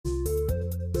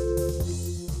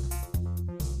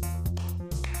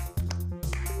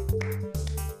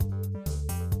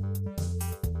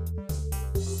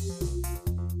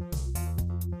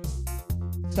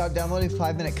Stop downloading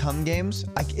 5-minute cum games.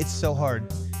 It's so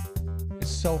hard. It's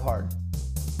so hard.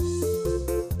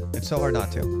 It's so hard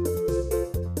not to.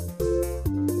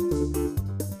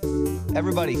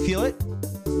 Everybody feel it?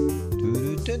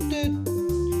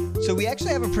 So we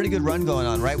actually have a pretty good run going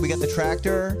on, right? We got the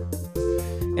tractor.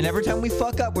 And every time we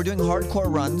fuck up, we're doing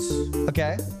hardcore runs.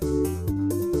 Okay?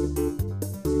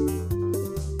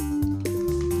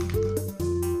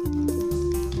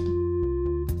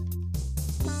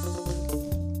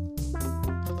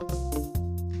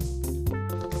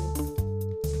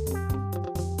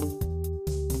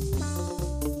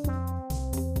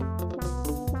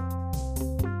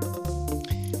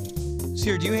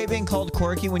 Cyr, do you hate being called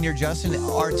quirky when you're just an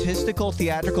artistical,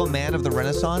 theatrical man of the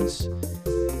Renaissance?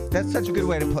 That's such a good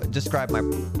way to describe my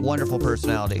wonderful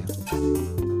personality.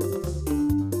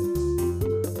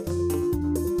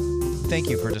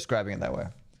 Thank you for describing it that way.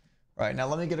 All right, now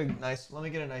let me get a nice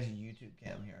YouTube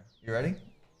cam here. You ready?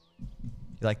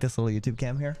 You like this little YouTube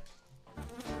cam here?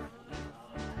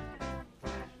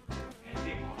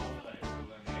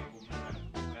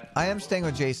 I am staying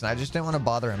with Jason. I just didn't want to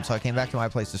bother him, so I came back to my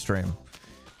place to stream.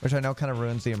 Which I know kind of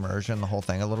ruins the immersion, the whole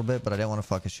thing a little bit, but I didn't want to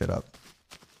fuck his shit up.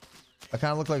 I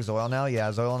kind of look like Zoil now. Yeah,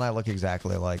 Zoil and I look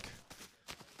exactly alike.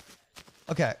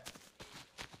 Okay.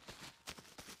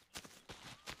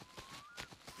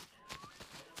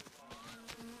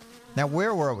 Now,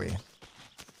 where were we?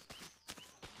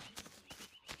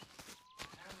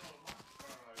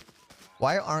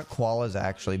 Why aren't koalas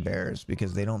actually bears?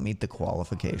 Because they don't meet the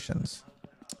qualifications.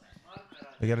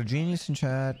 We got a genius in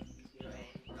chat.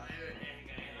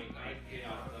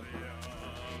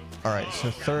 All right, so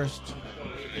thirst.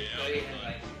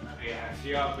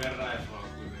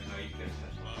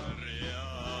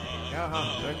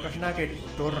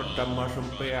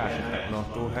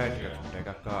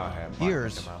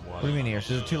 Ears? What do you mean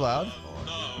ears? Is it too loud?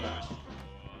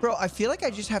 Bro, I feel like I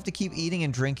just have to keep eating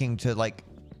and drinking to, like,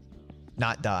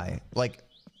 not die. Like,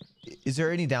 is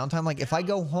there any downtime? Like, if I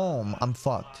go home, I'm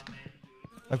fucked.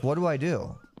 Like, what do I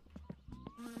do?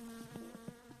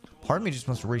 Part of me just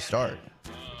wants to restart.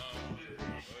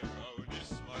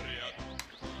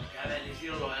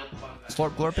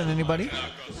 Slurp glorping anybody?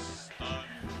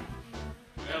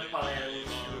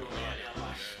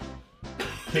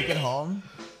 Take it home?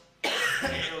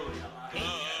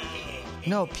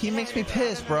 No, pee makes me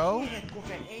piss, bro.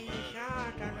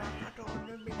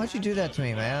 Why'd you do that to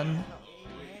me, man?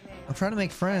 I'm trying to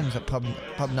make friends at Pub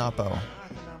Napo.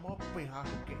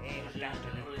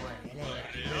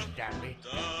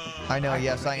 I know,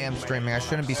 yes, I am streaming. I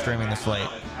shouldn't be streaming this late.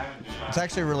 It's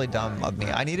actually really dumb of me.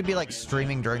 I need to be, like,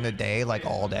 streaming during the day, like,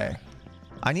 all day.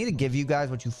 I need to give you guys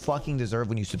what you fucking deserve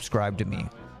when you subscribe to me.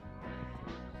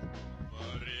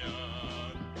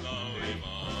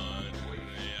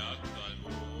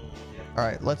 All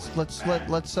right, let's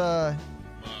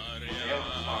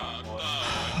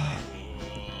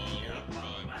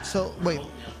So, wait.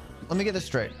 Let me get this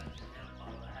straight.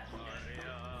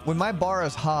 When my bar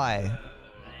is high,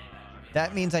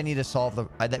 that means I need to solve the...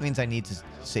 that means I need to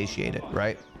satiate it,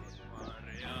 right?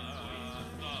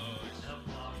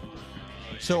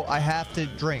 So I have to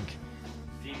drink.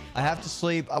 I have to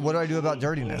sleep. What do I do about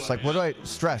dirtiness? Like, what do I...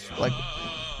 stress? Like,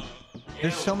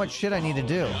 there's so much shit I need to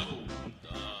do.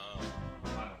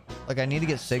 Like, I need to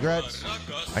get cigarettes.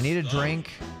 I need to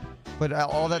drink. But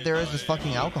all that there is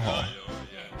fucking alcohol.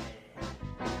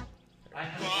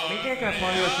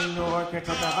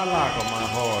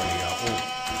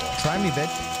 Try me,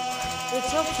 bitch.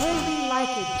 It's okay to like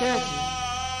it dirty.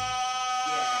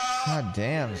 God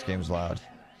damn, this game's loud.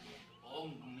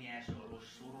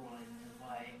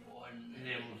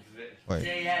 Wait.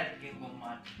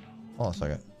 Hold on a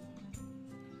second.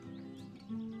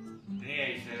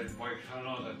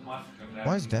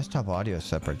 Why is desktop audio a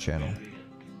separate channel?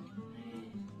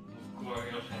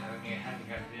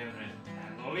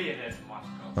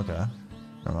 Okay.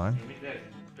 Never mind.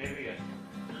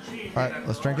 Alright,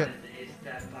 let's drink it.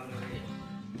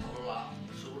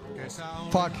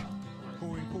 Fuck.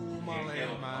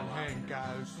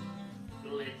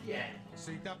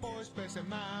 Sitä pois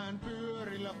pesemään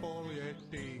pyörillä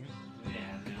poljettiin.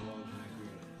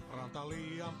 Ranta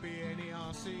liian pieni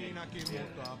on siinäkin,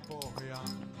 mutta pohja.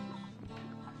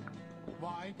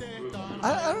 I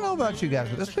don't know about you guys,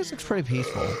 but this place looks pretty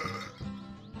peaceful.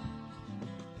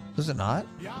 Does it not?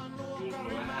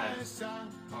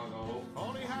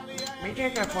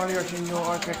 Mitenkä paljon sinua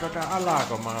oikein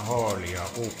Alakomaan hoolia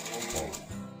uppoo?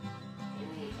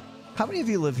 How many of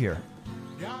you live here?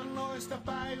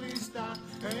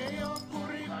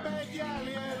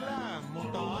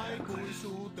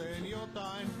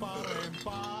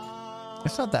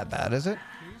 It's not that bad, is it?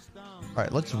 All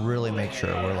right, let's really make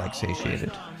sure we're like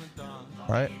satiated. All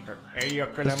right. Ei oo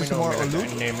kyllä Let's do some more minun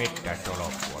mielestä Olu. enää mitään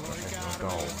tulopuolta. Se on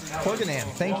touhu. Korganan,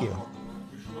 thank you.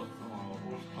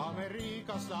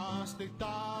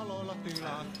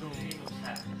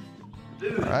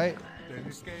 All right.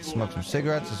 Smoke some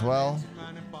cigarettes as well.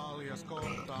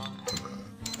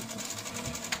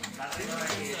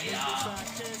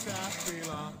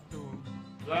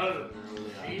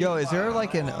 Yo, is there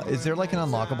like an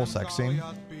unlockable sex scene?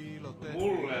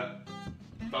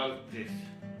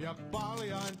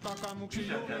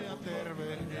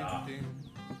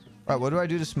 All right, what do I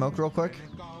do to smoke real quick?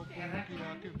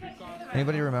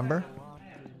 Anybody remember?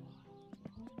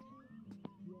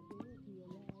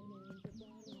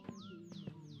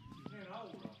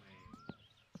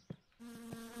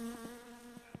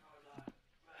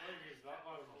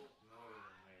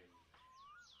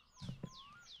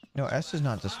 No, S is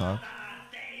not to smoke.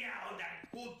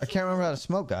 I can't remember how to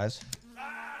smoke, guys.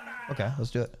 Okay,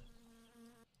 let's do it.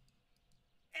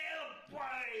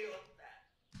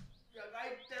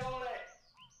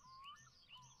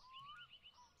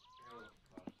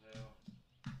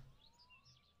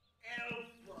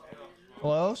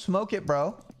 Hello? Smoke it,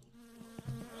 bro.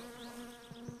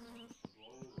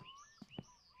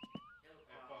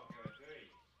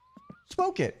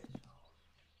 Smoke it.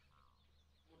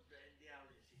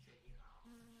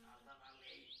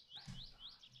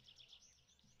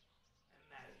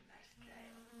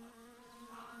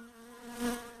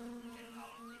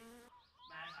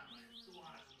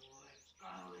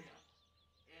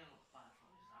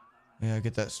 Yeah,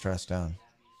 get that stress down.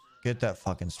 Get that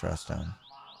fucking stress down.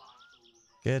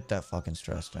 Get that fucking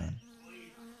stress down.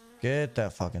 Get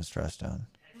that fucking stress down.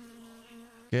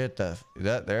 Get that.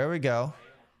 There we go.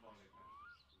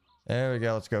 There we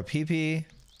go. Let's go. PP.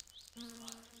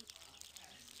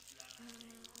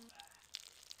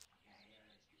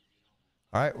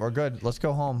 All right, we're good. Let's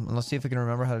go home and let's see if we can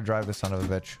remember how to drive this son of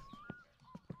a bitch.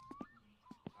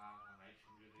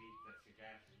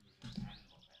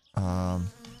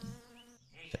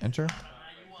 To enter.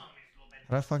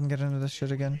 How do I fucking get into this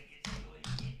shit again?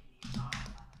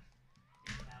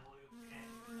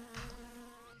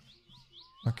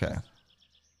 Okay.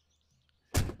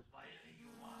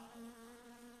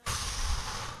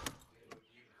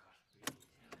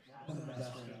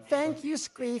 Thank you,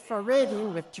 Squee, for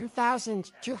rating with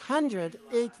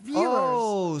 2,208 viewers.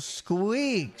 Oh,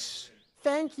 Squeaks.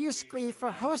 Thank you, Squee,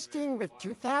 for hosting with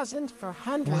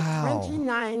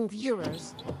 2,429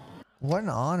 viewers. What an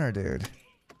honor, dude.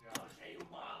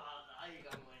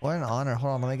 What an honor.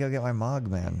 Hold on, let me go get my mug,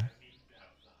 man.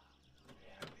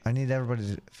 I need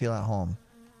everybody to feel at home.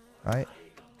 Right?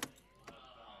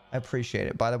 I appreciate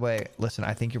it. By the way, listen,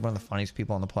 I think you're one of the funniest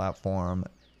people on the platform.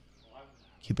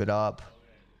 Keep it up.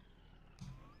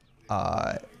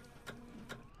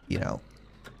 You know,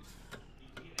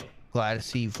 glad to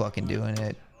see you fucking doing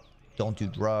it. Don't do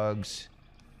drugs.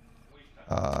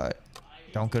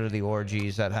 Don't go to the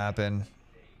orgies that happen.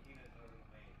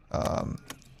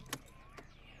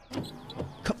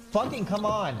 Fucking come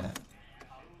on.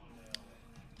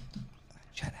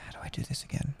 Chat, how do I do this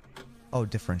again? Oh,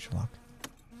 differential lock.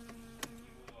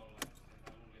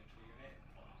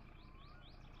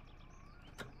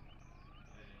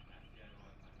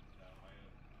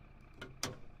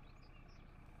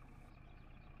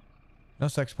 No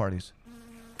sex parties.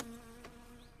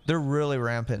 They're really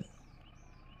rampant.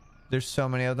 There's so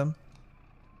many of them.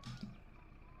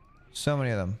 So many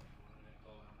of them.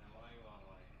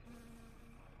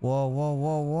 Whoa, whoa,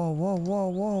 whoa, whoa, whoa, whoa,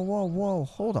 whoa, whoa, whoa.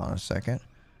 Hold on a second.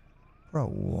 Bro,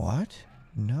 what?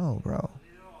 No, bro.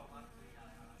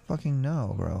 Fucking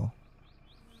no, bro.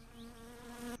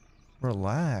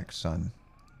 Relax, son.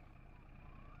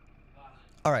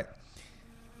 All right.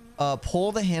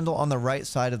 Pull the handle on the right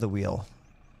side of the wheel.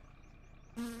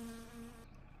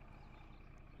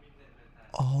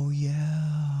 Oh,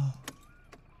 yeah.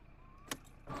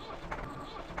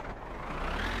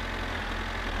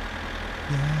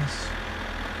 Yes.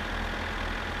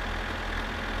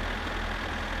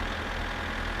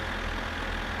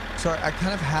 Sorry, I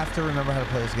kind of have to remember how to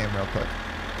play this game real quick.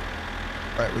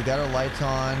 All right, we got our lights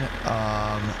on.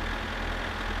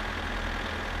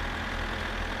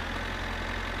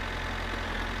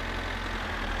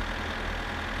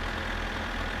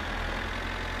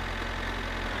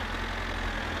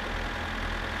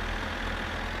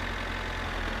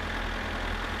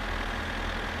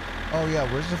 Oh yeah,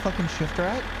 where's the fucking shifter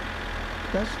at,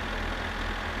 guys?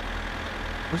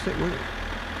 Where's it? Where?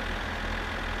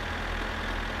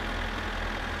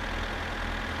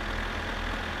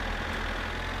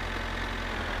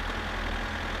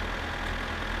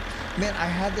 Man, I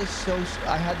had this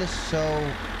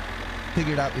so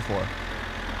figured out before.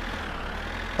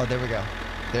 Oh, there we go.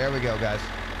 There we go, guys.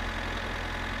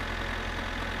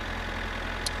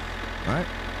 All right.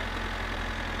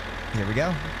 Here we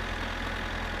go.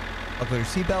 Buckle your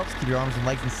seatbelts. Keep your arms and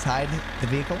legs inside the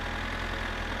vehicle.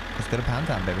 Let's go to Pound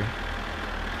Town, baby.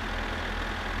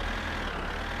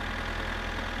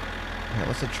 Okay,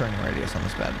 what's the turning radius on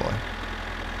this bad boy?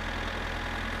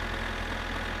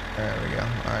 There we go.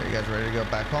 All right, you guys ready to go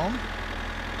back home?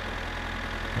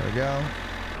 There we go.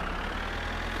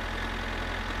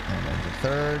 And then the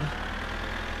third.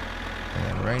 And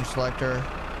then range selector.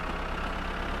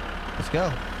 Let's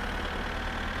go.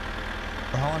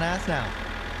 We're hauling ass now.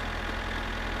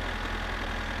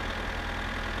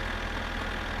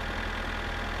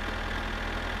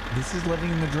 This is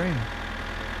living the dream.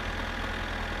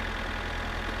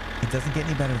 It doesn't get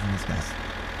any better than this, guys.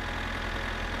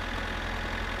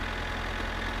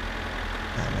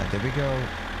 And did we go?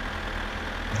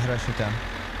 How do I shoot down?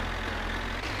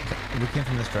 We came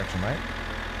from this direction, right?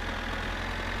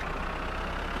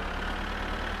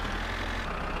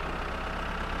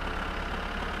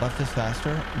 Left is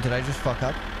faster. Did I just fuck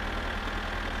up?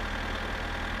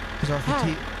 Is our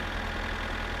fatigue...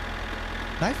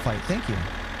 Knife fight, thank you.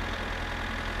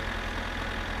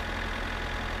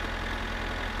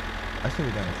 I think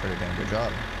we've done a pretty damn good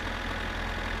job.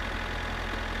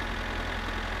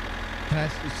 Can I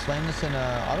slam this in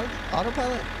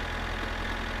autopilot?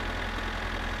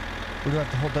 Or do I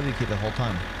have to hold W key the whole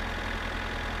time?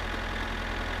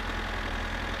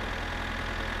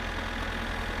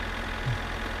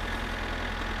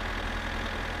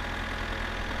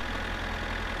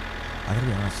 I gotta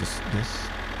be honest,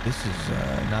 this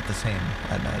is not the same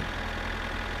at night.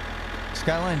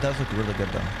 Skyline does look really good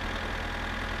though.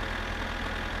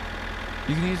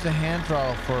 You can use the hand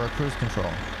throttle for cruise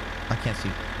control. I can't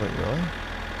see. Wait, really?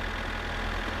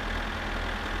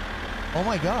 Oh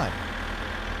my god.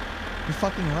 You're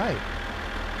fucking right.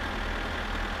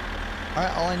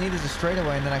 Alright, all I need is a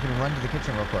straightaway and then I can run to the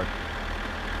kitchen real quick.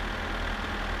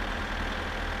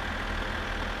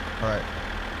 Alright.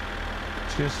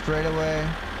 Shoot a straightaway.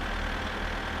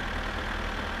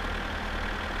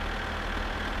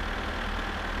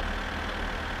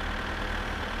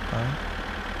 Alright.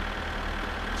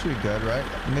 Should be good, right?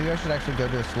 Maybe I should actually go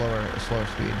to a slower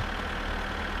speed.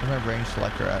 Where's my range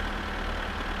selector at?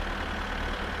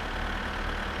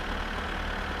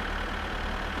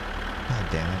 God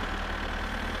damn it.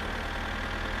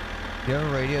 You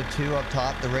have a radio too up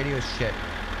top? The radio is shit.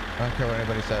 I don't care what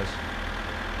anybody says.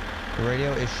 The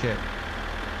radio is shit.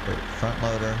 Wait, front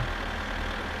loader.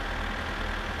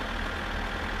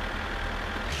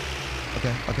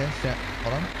 Okay, stand.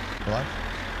 Hold on. Relax.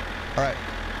 Alright.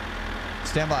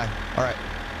 Stand by. Alright.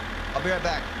 I'll be right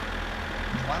back.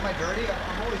 Why am I dirty?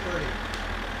 I'm always dirty.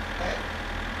 Okay?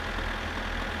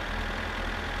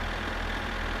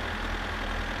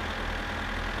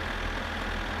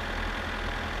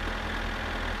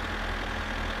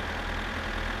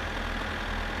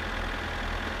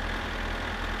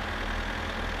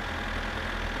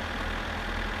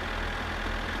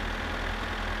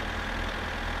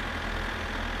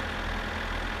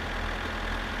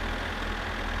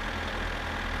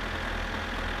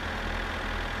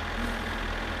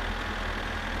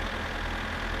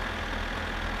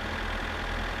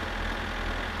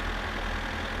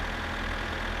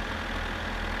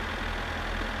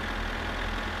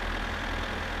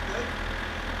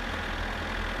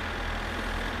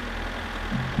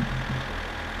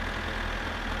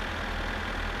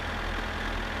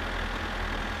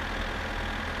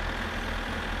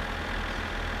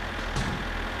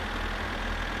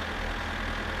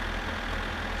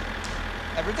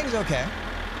 Everything's okay.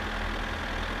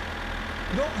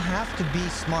 You don't have to be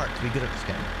smart to be good at this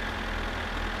game.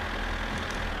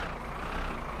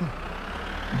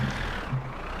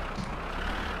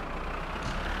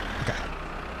 Okay.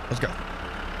 Let's go.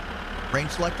 Range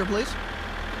selector, please.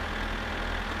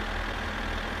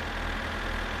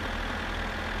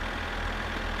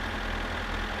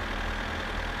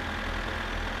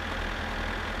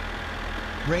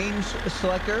 Range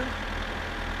selector.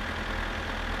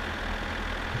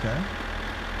 Okay.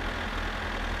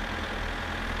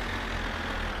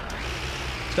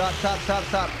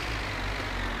 Stop.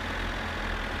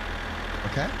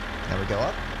 Okay. Now we go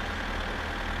up.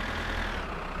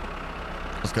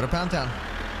 Let's go to Pound Town.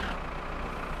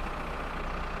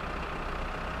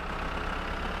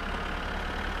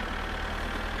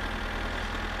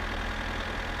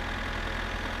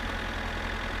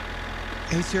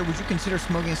 Hey, Cyr, would you consider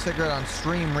smoking a cigarette on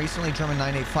stream? Recently, German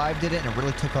 985 did it, and it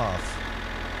really took off.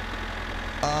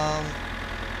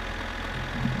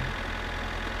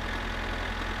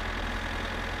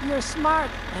 You're smart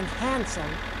and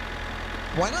handsome.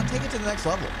 Why not take it to the next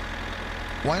level?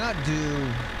 Why not do...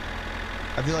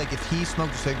 I feel like if he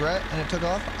smoked a cigarette and it took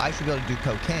off, I should be able to do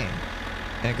cocaine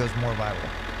and it goes more viral.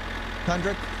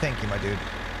 Kundrick, thank you, my dude.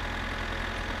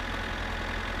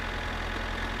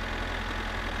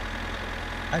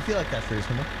 I feel like that's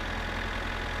reasonable.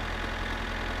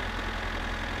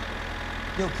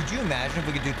 Yo, could you imagine if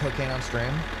we could do cocaine on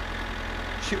stream?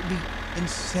 Shit would be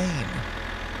insane.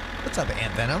 What's up,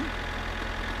 Ant Venom?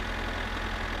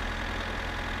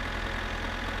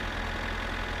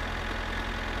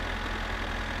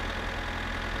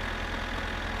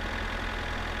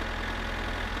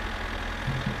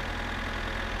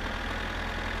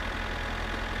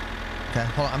 Okay,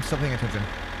 hold on, I'm still paying attention.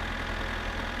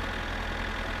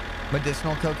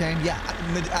 Medicinal cocaine? Yeah,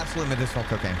 absolute medicinal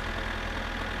cocaine.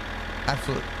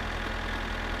 Absolute.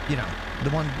 You know, the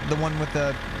one with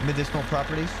the medicinal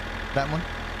properties? That one?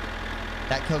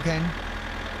 That cocaine?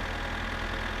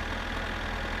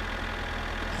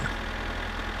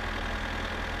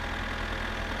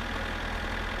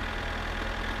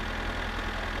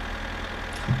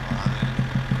 Come on.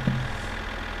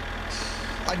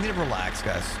 I need to relax,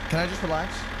 guys. Can I just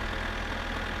relax?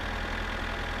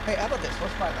 Hey, how about this?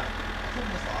 Let's try that. Turn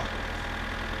this off.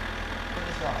 Turn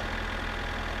this off.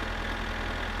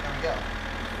 There we go.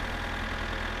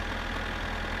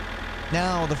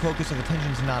 Now the focus of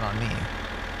attention's not on me.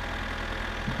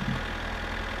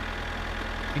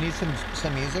 You need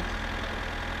some music?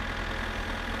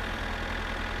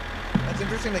 That's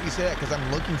interesting that you say that because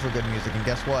I'm looking for good music, and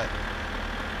guess what?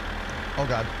 Oh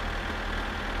god.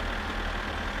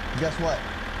 Guess what?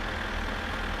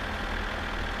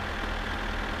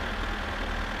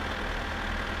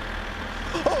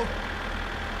 Oh!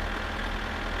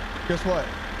 Guess what?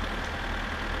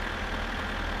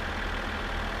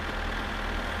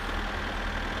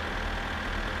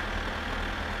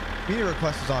 Media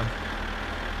request is on.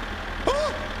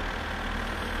 Oh!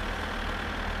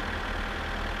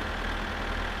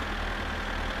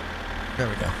 There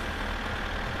we go.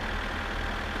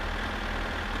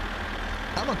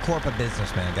 I'm a corporate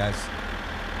businessman, guys.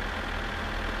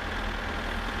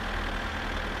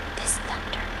 This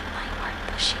thunder in my heart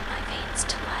pushing my veins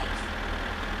to life.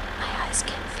 My eyes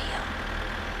can feel.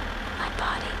 My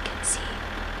body can see.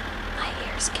 My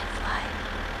ears can fly.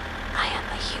 I am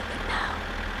a human now.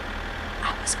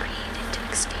 I was created to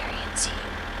experience you.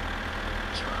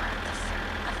 You are the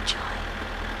fruit of joy.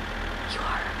 You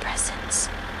are a presence.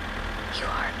 You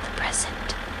are the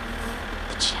present.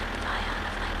 The champion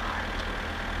of my heart.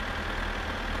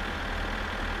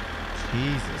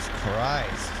 Jesus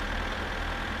Christ.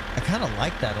 I kind of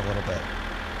like that a little bit.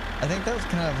 I think that was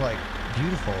kind of like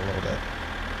beautiful a little bit.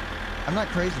 I'm not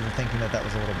crazy for thinking that that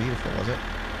was a little beautiful, was it?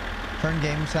 Turn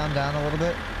game sound down a little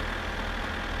bit.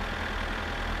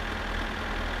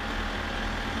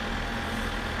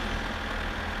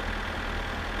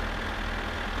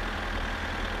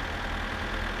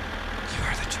 You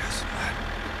are the chosen one.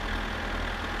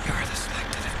 You are the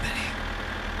selected of many.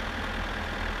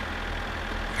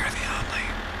 You're the only.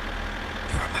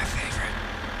 You are my favorite.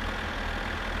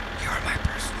 You are my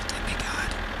personal demigod.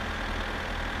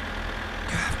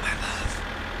 You have my love.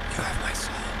 You have my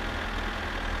soul.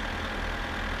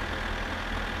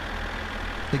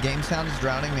 The game sound is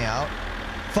drowning me out.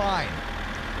 Fine.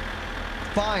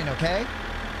 Fine, okay?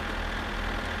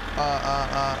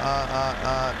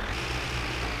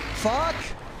 Fuck,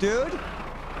 dude.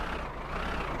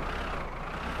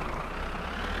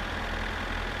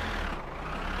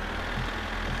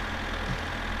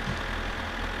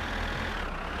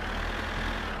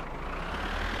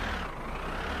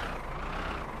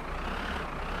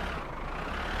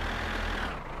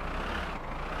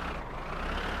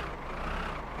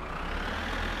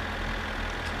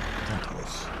 Don't do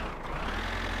this.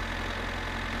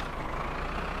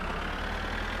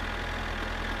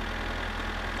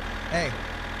 Hey,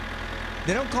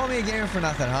 they don't call me a gamer for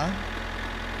nothing, huh?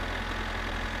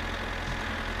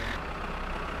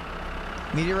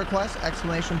 Media request,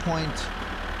 exclamation point,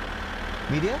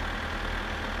 media?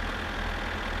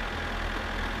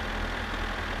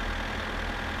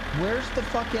 Where's the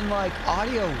fucking, like,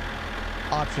 audio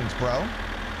options, bro?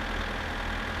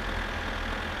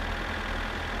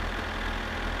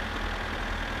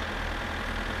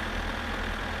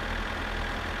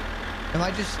 Am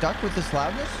I just stuck with this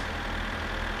loudness?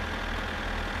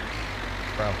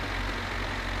 Bro.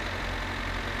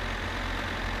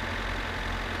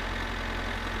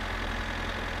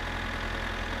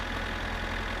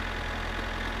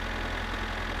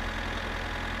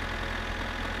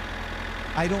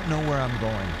 I don't know where I'm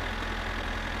going.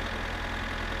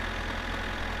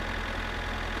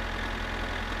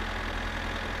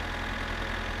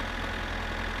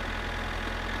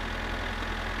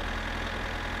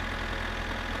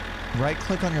 Right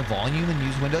click on your volume and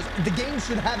use Windows. The game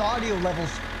should have audio levels.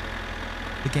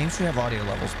 The game should have audio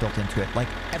levels built into it, like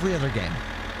every other game.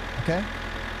 Okay?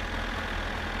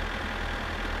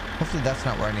 Hopefully that's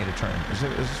not where I need to turn. Is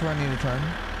this where I need to turn?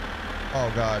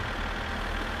 Oh, God.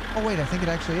 Oh, wait, I think it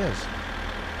actually is.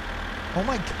 Oh,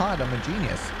 my God, I'm a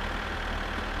genius.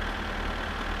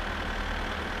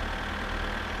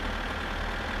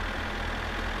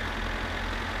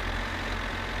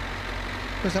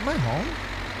 Was that my home?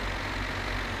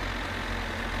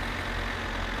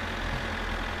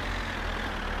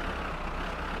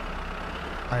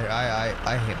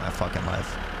 I hate my fucking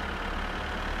life.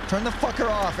 Turn the fucker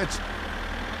off.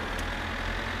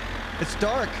 It's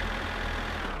dark.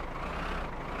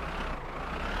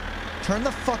 Turn the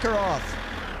fucker off.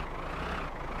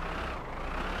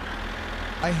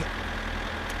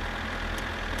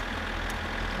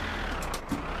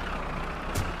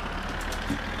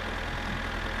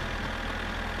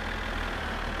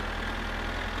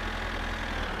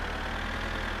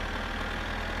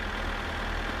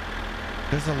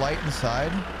 There's a light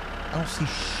inside. I don't see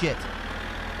shit.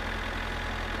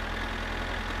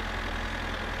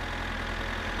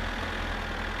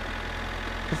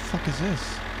 What the fuck is this?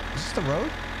 Is this the road?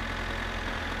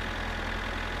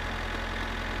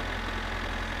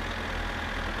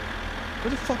 Where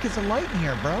the fuck is the light in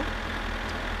here, bro?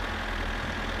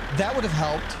 That would have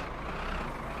helped.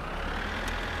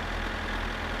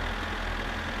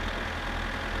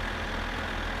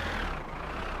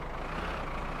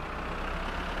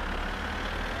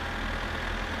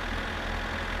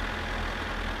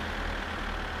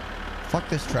 Fuck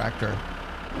this tractor.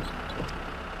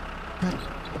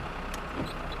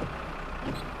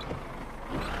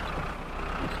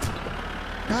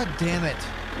 God damn it.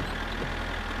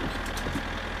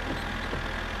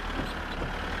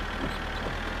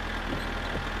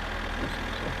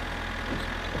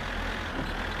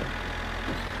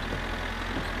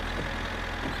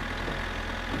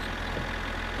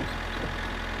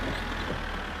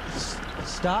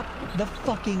 Stop the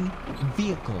fucking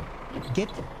vehicle. Get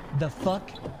the fuck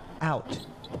out.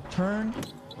 Turn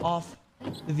off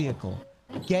the vehicle.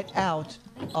 Get out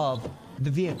of the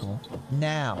vehicle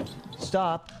now.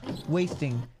 Stop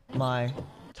wasting my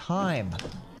time.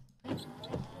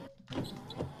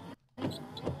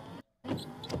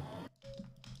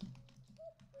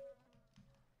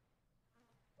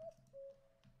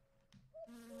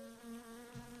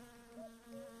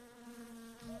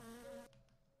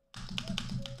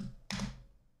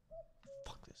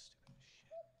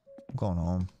 Going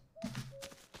home.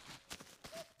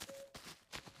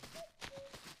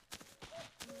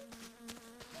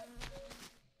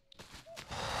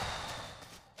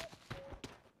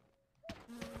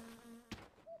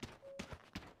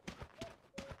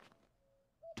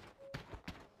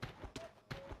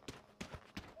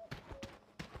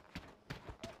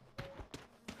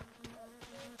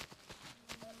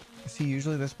 Is he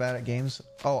usually this bad at games?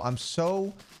 Oh, I'm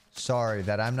so sorry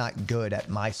that I'm not good at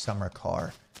my summer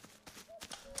car.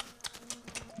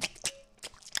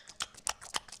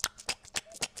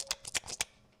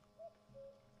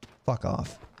 Fuck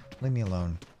off. Leave me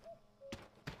alone.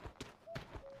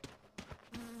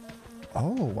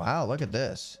 Oh, wow. Look at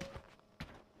this.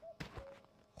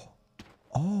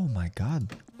 Oh, my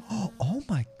God. Oh,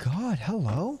 my God.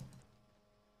 Hello?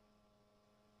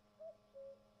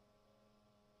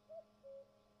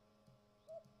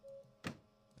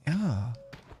 Yeah.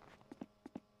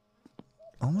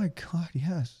 Oh, my God.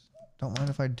 Yes. Don't mind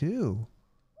if I do.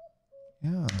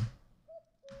 Yeah.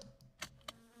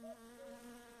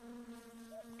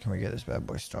 Can we get this bad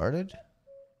boy started?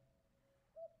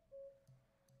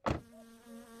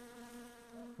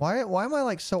 Why am I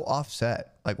like so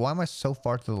offset? Like, why am I so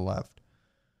far to the left?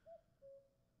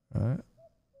 All right.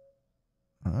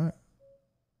 All right.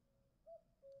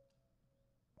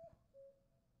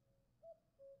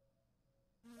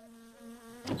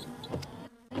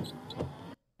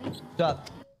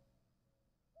 Stop.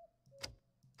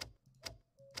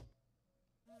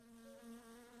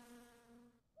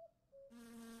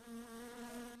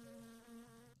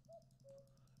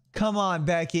 Come on,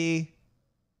 Becky.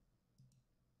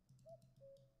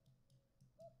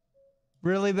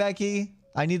 Really, Becky?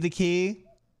 I need the key.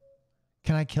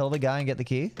 Can I kill the guy and get the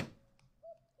key?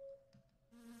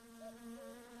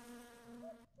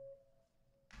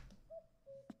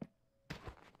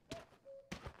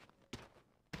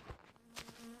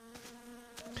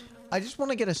 I just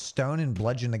want to get a stone and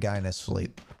bludgeon the guy in his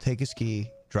sleep. Take his key,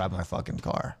 drive my fucking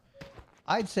car.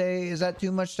 I'd say, is that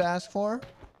too much to ask for?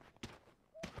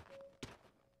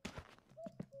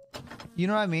 You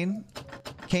know what I mean?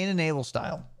 Cain and Abel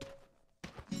style.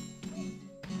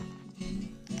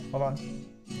 Hold on.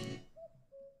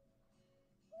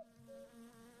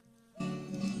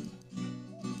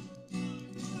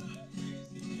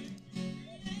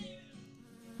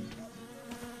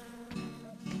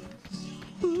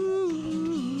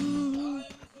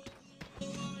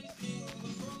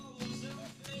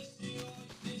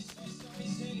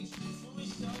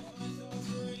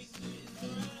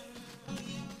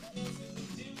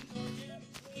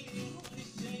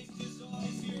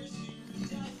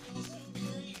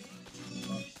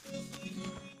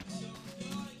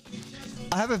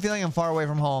 I have a feeling I'm far away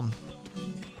from home.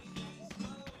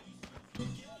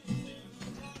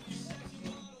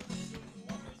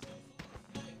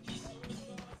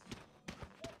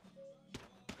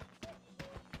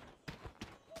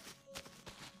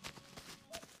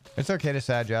 It's okay to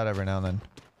sad you out every now and then.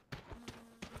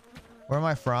 Where am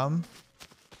I from?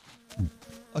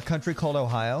 A country called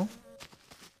Ohio.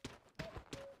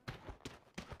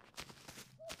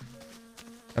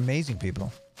 Amazing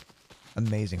people.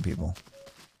 Amazing people.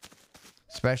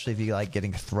 Especially if you like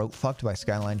getting throat fucked by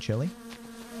Skyline Chili.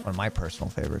 One of my personal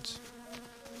favorites.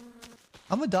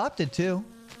 I'm adopted too.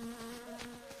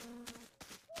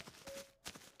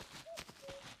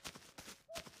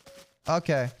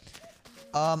 Okay.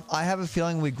 I have a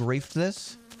feeling we griefed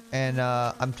this, and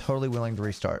I'm totally willing to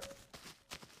restart.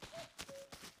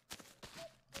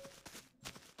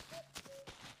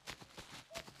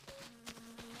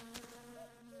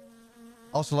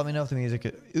 Also, let me know if the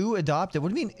music... Ooh, adopted.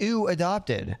 What do you mean, ooh,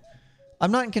 adopted?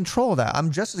 I'm not in control of that. I'm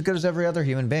just as good as every other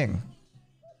human being.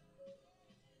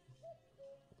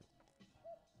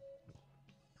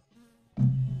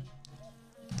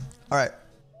 All right.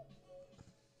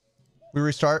 We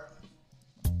restart.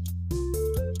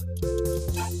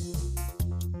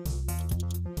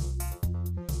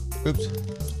 Oops.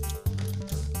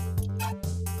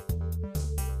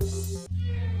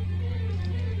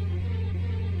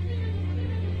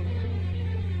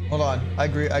 Hold on. I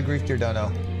griefed your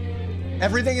dono.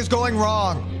 Everything is going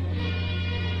wrong.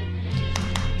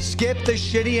 Skip the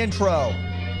shitty intro.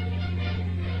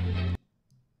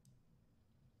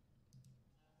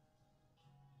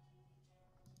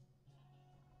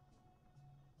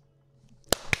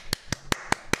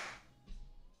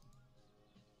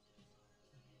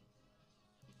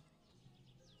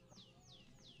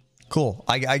 Cool.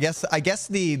 I guess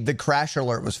the crash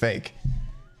alert was fake.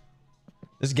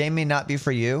 This game may not be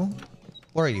for you.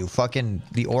 What are you, fucking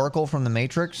the Oracle from the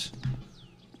Matrix?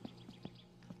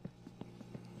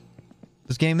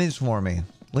 This game is for me.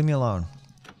 Leave me alone.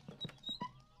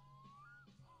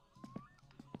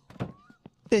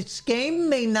 This game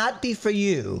may not be for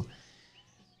you,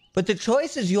 but the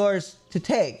choice is yours to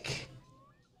take.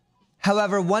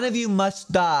 However, one of you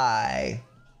must die.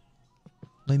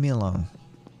 Leave me alone.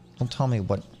 Don't tell me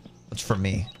what's for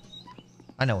me.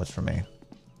 I know what's for me.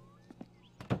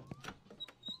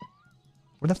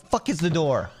 Where the fuck is the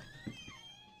door?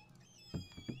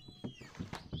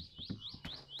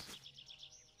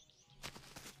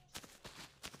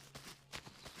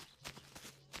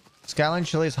 Skyline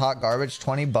Chili is hot garbage.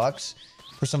 20 bucks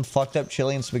for some fucked up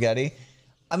chili and spaghetti.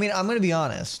 I mean, I'm gonna be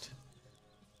honest.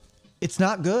 It's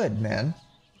not good, man.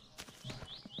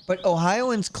 But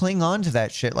Ohioans cling on to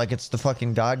that shit like it's the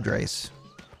fucking God grace.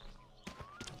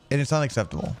 And it's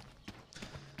unacceptable.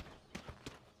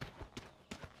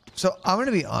 So I'm going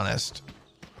to be honest.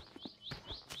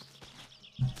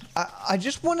 I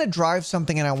just want to drive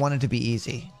something and I want it to be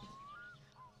easy.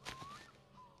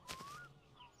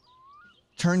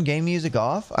 Turn game music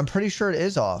off? I'm pretty sure it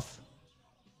is off.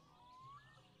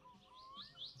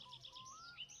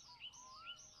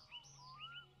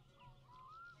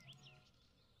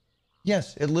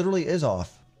 Yes, it literally is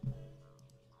off.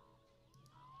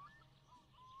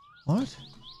 What?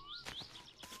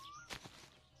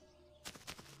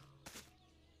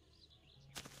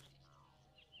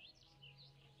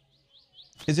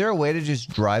 Is there a way to just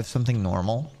drive something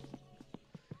normal?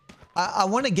 I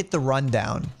want to get the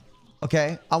rundown.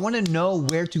 Okay? I want to know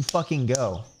where to fucking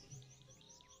go.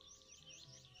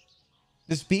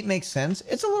 This beat makes sense.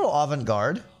 It's a little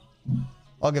avant-garde.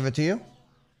 I'll give it to you.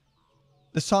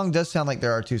 The song does sound like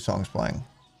there are two songs playing.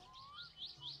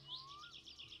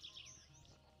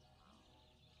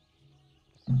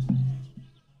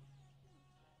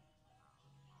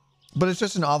 But it's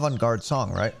just an avant-garde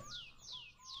song, right?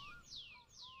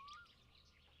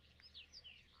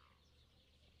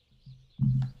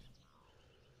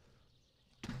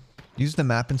 Use the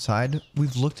map inside.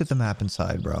 We've looked at the map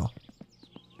inside, bro.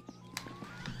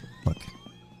 Look.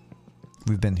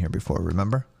 We've been here before,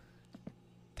 remember?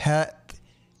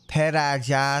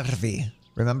 Perajarvi.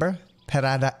 Remember?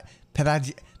 Perajarvi.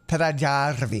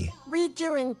 We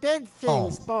doing big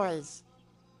things, boys.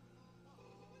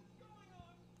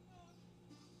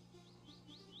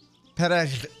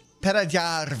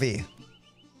 Parajarvi.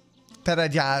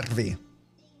 Parajarvi.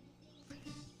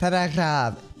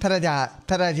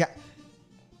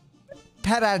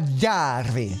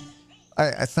 Parajarvi.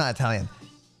 It's not Italian.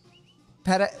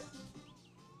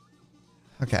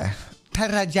 Okay.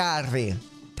 Parajarvi.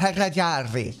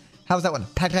 Parajarvi. How's that one?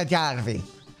 Parajarvi.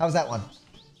 How's that one?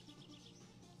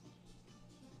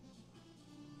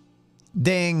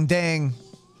 Ding, ding.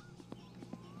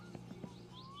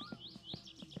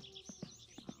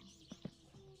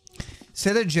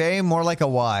 Say the J more like a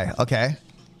Y. Okay.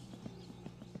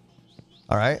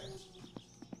 All right.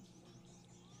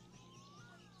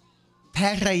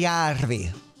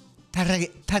 Parajarvi.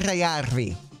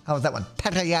 Parajarvi. How was that one?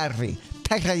 Parajarvi.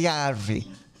 Parajarvi.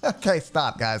 Okay,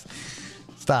 stop, guys.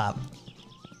 Stop.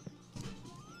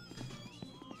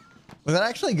 Was that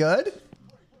actually good?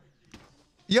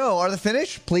 Yo, are the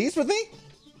Finnish pleased with me?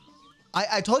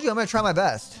 I told you I'm going to try my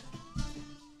best.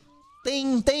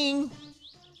 Ding, ding.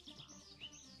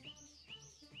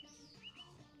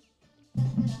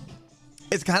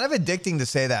 It's kind of addicting to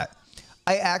say that.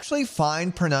 I actually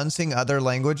find pronouncing other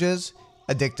languages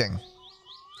addicting.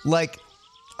 Like,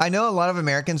 I know a lot of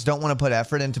Americans don't want to put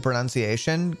effort into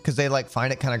pronunciation because they like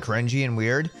find it kind of cringy and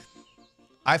weird.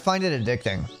 I find it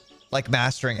addicting, like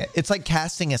mastering it. It's like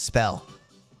casting a spell.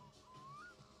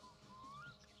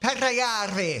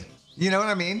 Parajarvi. You know what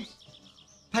I mean?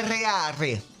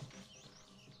 Parajarvi.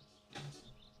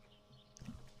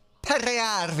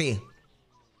 Parajarvi.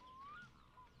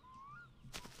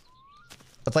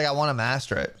 It's like I want to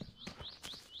master it.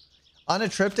 On a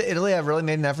trip to Italy, I've really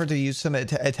made an effort to use some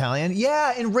Italian.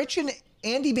 Yeah, and Rich and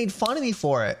Andy made fun of me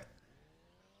for it.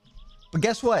 But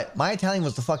guess what? My Italian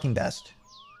was the fucking best.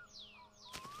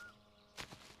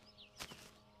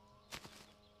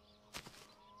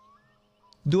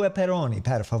 Due peroni,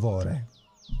 per favore.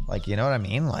 Like, you know what I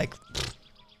mean? Like,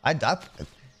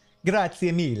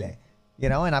 grazie mille. You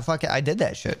know, and I did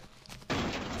that shit.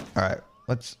 All right,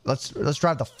 let's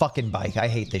drive the fucking bike. I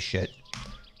hate this shit,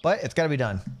 but it's got to be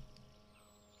done.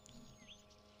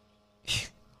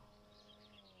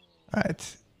 All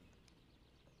right.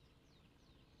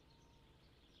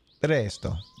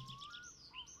 Resto.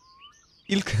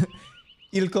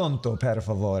 Il conto, per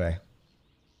favore.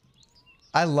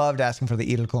 I loved asking for the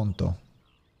il conto.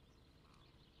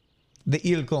 The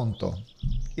il conto.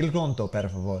 Il conto, per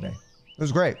favore. It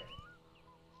was great.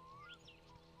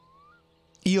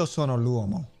 Io sono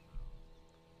l'uomo.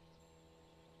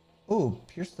 Ooh,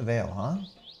 pierce the veil, huh?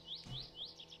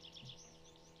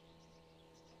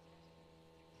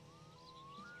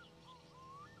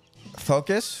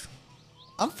 Focus?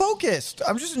 I'm focused.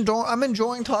 I'm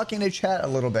enjoying talking to chat a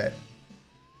little bit.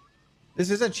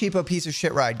 This is a cheapo piece of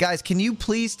shit ride. Guys, can you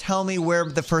please tell me where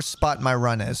the first spot in my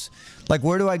run is? Like,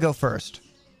 where do I go first?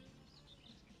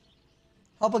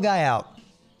 Help a guy out.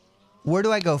 Where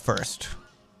do I go first?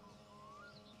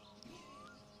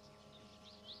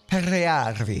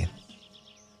 Parajarvi.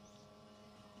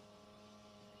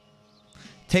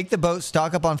 Take the boat,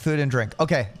 stock up on food and drink.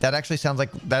 Okay, that actually sounds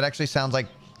like a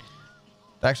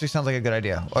good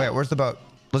idea. Okay, where's the boat?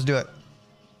 Let's do it.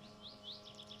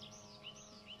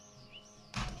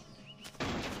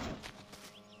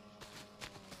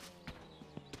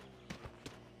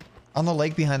 On the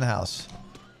lake behind the house.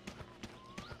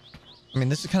 I mean,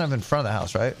 this is kind of in front of the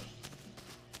house, right?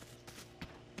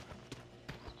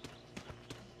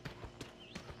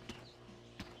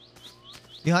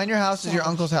 Behind your house is your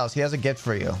uncle's house. He has a gift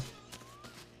for you.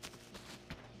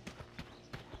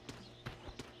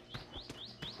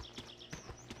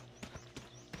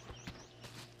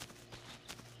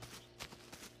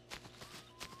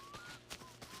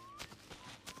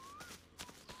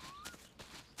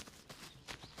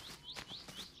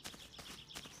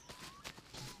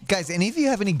 Guys, any of you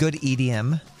have any good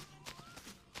EDM?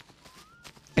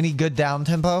 Any good down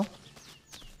tempo?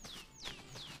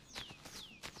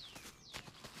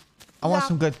 I want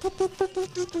some good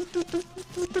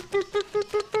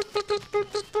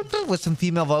with some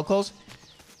female vocals.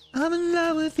 I'm in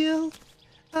love with you.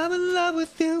 I'm in love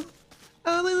with you.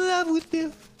 I'm in love with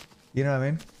you. You know what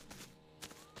I mean?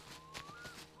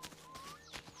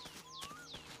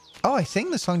 Oh, I sang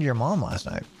this song to your mom last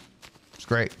night. It's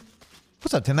great.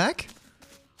 What's up, Timac?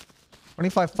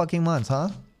 25 fucking months, huh?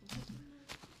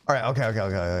 All right. Okay.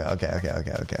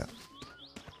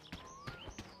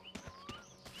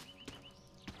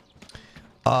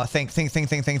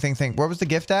 Think. Where was the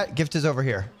gift at? Gift is over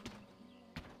here.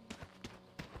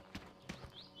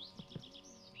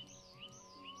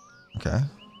 Okay.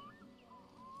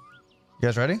 You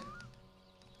guys ready?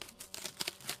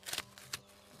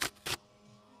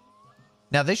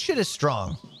 Now this shit is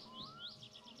strong.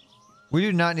 We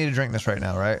do not need to drink this right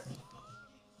now, right?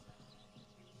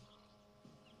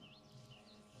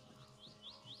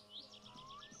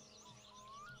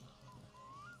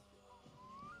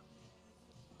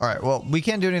 All right, well, we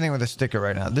can't do anything with the sticker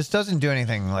right now. This doesn't do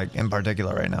anything like in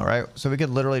particular right now, right? So we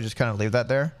could literally just kind of leave that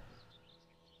there.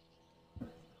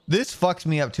 This fucks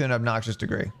me up to an obnoxious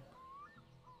degree.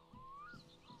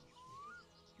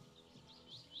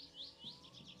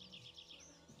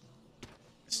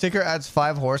 Sticker adds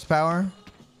 5 horsepower.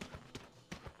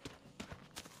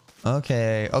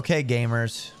 Okay, okay,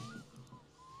 gamers.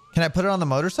 Can I put it on the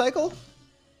motorcycle?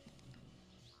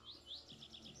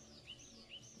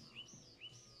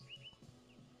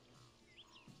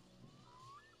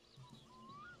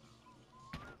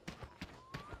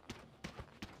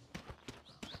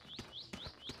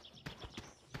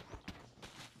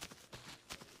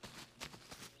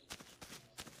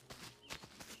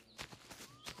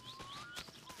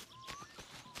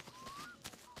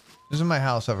 This is my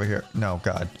house over here. No,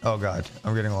 God. Oh, God.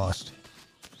 I'm getting lost.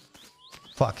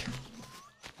 Fuck.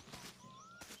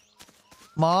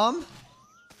 Mom?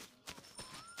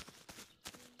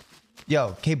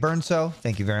 Yo, K Burnso,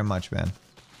 thank you very much, man.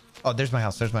 Oh, there's my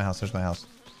house. There's my house. There's my house.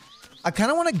 I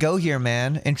kind of want to go here,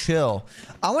 man, and chill.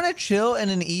 I want to chill in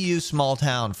an EU small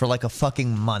town for like a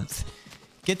fucking month.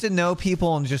 Get to know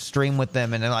people and just stream with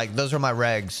them. And then, like, those are my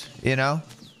regs, you know?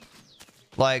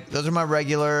 Like, those are my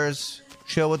regulars.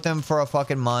 Chill with them for a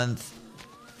fucking month.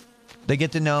 They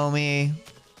get to know me.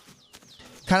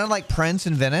 Kind of like Prince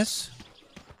in Venice.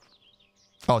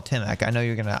 Oh, Timac, I know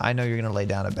you're gonna lay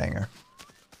down a banger.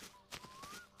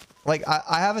 Like,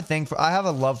 I have a thing for, I have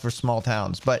a love for small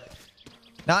towns, but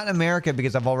not in America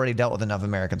because I've already dealt with enough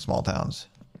American small towns.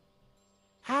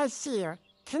 Hi, Cyr.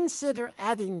 Consider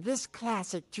adding this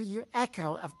classic to your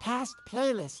echo of past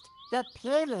playlists. That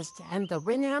playlist and the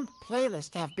Winamp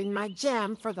playlist have been my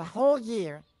jam for the whole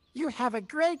year. You have a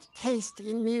great taste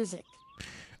in music.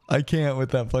 I can't with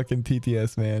that fucking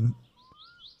TTS, man.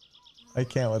 I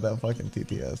can't with that fucking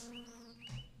TTS.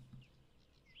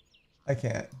 I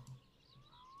can't.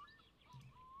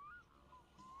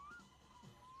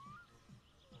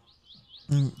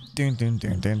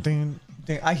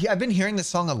 I've been hearing this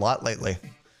song a lot lately,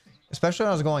 especially when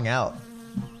I was going out.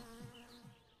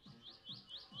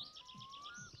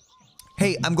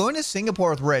 Hey, I'm going to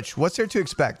Singapore with Rich. What's there to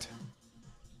expect?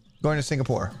 Going to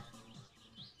Singapore.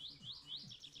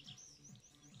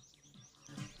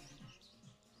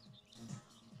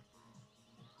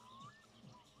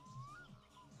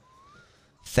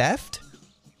 Theft?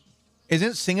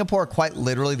 Isn't Singapore quite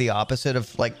literally the opposite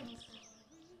of, like...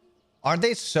 Aren't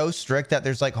they so strict that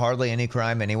there's, like, hardly any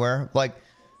crime anywhere? Like,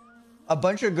 a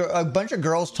bunch of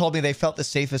girls told me they felt the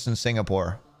safest in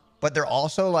Singapore. But they're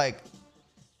also, like...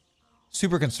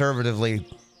 super conservatively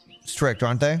strict,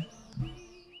 aren't they?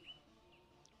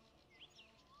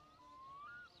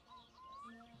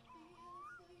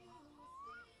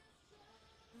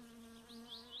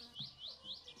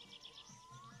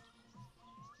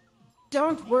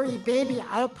 Don't worry, baby.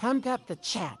 I'll pump up the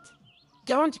chat.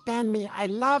 Don't ban me. I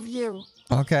love you.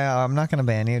 Okay, I'm not gonna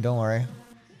ban you. Don't worry.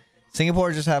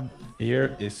 Singapore just have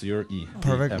Here is your E.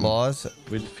 perfect laws.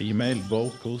 With female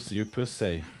vocals, you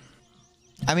pussy.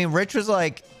 I mean, Rich was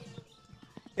like,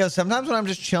 you know, sometimes when I'm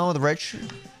just chilling with Rich,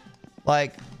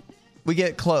 like, we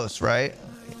get close, right?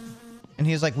 And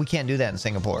he's like, we can't do that in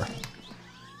Singapore.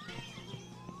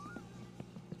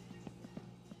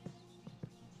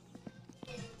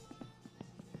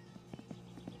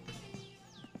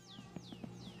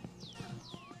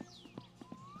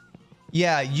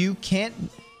 Yeah, you can't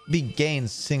be gay in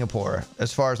Singapore,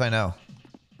 as far as I know.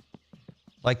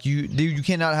 Like, you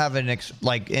cannot have an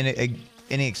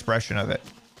any expression of it.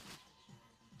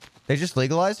 They just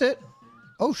legalized it?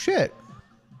 Oh shit.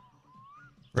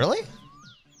 Really?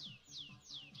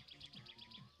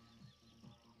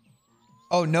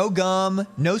 Oh, no gum,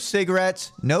 no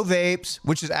cigarettes, no vapes,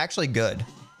 which is actually good.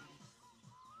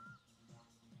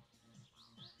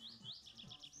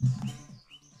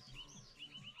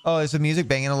 Oh, is the music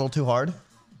banging a little too hard? All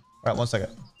right, 1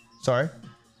 second. Sorry.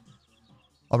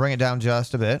 I'll bring it down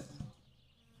just a bit.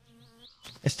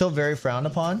 It's still very frowned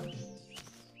upon.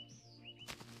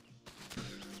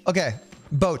 Okay.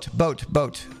 Boat.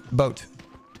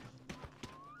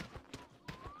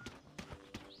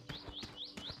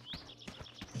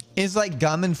 Is like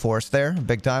gum enforced there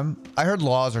big time? I heard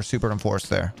laws are super enforced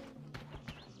there.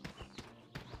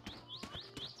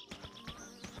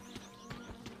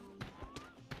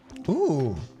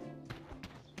 Ooh.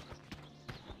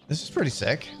 This is pretty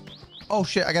sick. Oh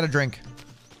shit, I got a drink.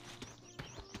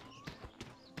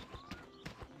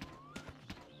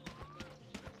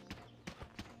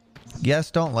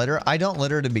 Yes, don't litter. I don't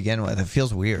litter to begin with. It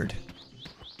feels weird.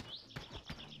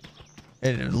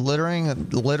 Littering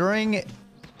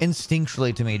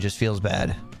instinctually to me just feels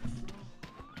bad.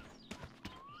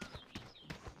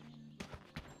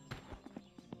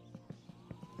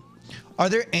 Are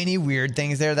there any weird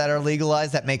things there that are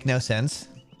legalized that make no sense?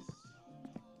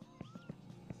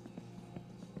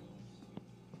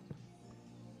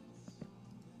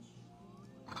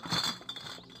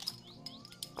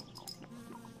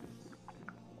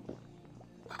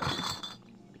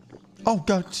 Oh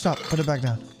God, stop. Put it back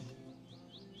down.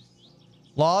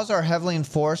 Laws are heavily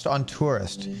enforced on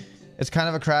tourists. It's kind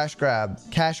of a cash grab.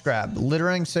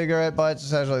 Littering cigarette butts,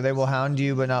 essentially. They will hound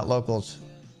you, but not locals.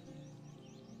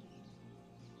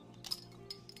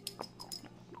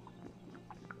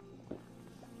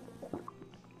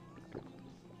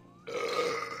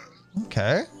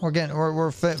 Okay,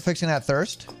 we're fixing that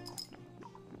thirst.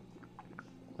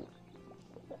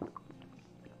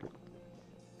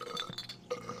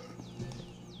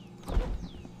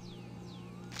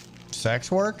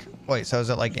 Sex work? Wait, so is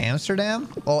it like Amsterdam?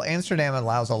 Well, Amsterdam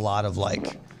allows a lot of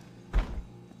like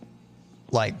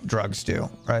drugs too,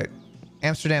 right?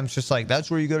 Amsterdam's just like,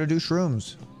 that's where you go to do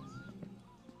shrooms.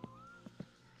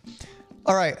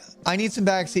 All right, I need some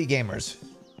backseat gamers.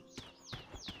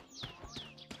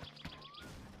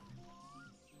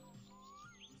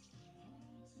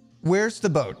 Where's the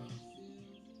boat?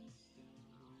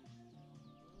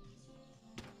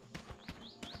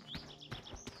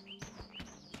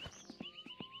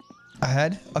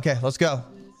 Ahead? Okay, let's go.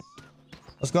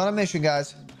 Let's go on a mission,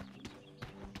 guys.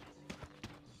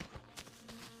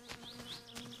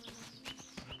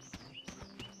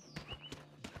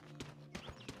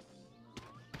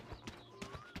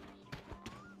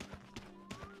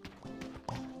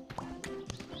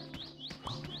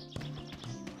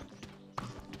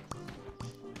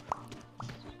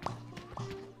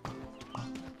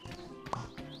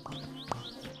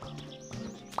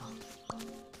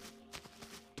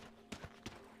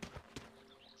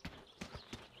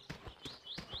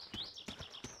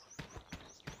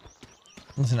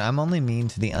 Listen, I'm only mean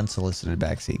to the unsolicited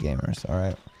backseat gamers, all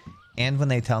right? And when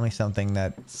they tell me something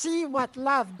that... See what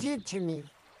love did to me.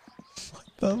 What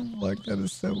the fuck? That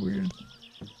is so weird.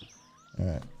 All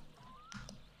right.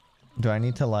 Do I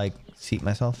need to, like, seat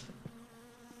myself?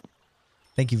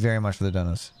 Thank you very much for the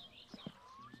donuts.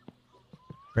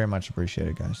 Very much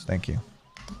appreciated, guys. Thank you.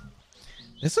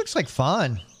 This looks like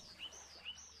fun.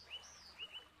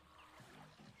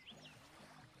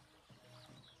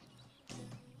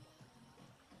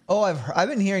 Oh, I've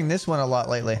been hearing this one a lot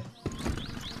lately.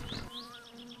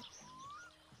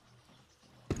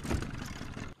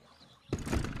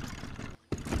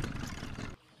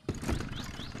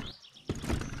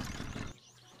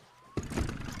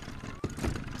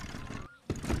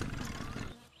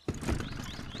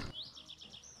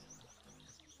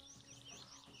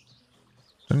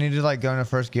 Do I need to like go into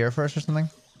first gear first or something?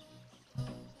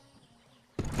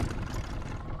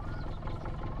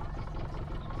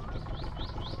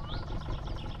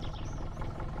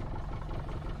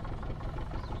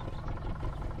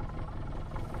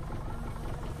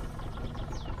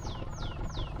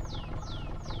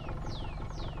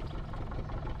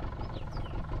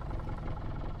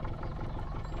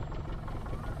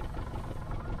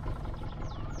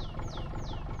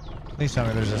 Please tell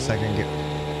me there's a second gear.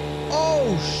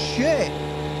 Oh, shit!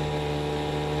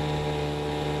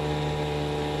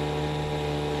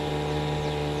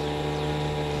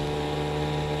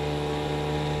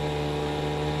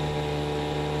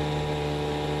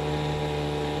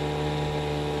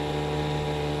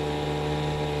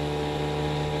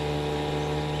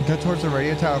 Go towards the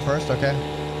radio tower first, okay?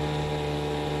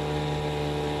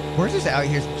 We're just out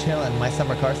here chilling, my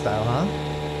summer car style, huh?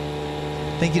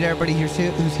 Thank you to everybody who's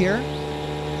here.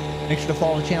 Make sure to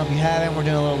follow the channel if you haven't. We're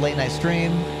doing a little late night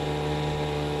stream.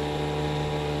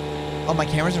 Oh, my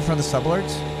camera's in front of the sub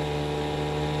alerts?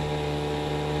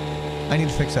 I need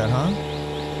to fix that, huh?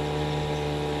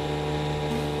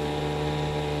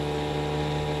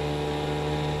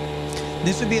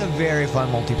 This would be a very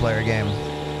fun multiplayer game.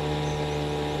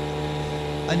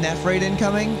 A Nef raid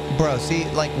incoming? Bro, see,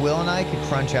 like Will and I could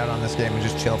crunch out on this game and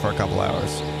just chill for a couple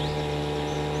hours.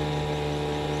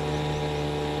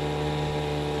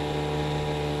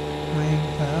 Rain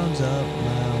clouds up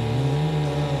my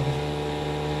window.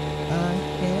 I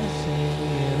can't see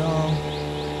it all.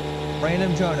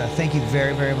 Random Jonah, thank you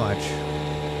very, very much.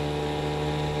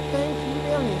 Thank you,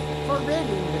 Billy, for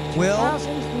rating the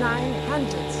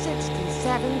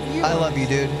 2,967 viewers. I love you,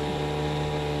 dude.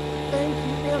 Thank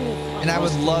you, Billy. And I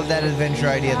would love that adventure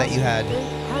idea that you had.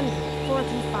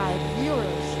 845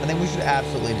 viewers. I think we should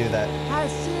absolutely do that. Hi,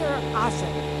 Cyr.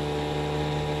 Awesome.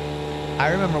 I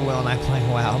remember Will and I playing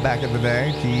WoW back in the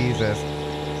day. Jesus.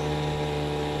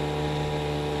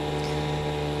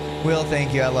 Will,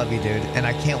 thank you. I love you, dude. And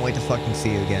I can't wait to fucking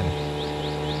see you again.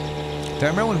 Do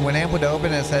you remember when Winamp would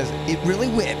open and it says, it really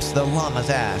whips the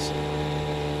llama's ass?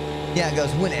 Yeah, it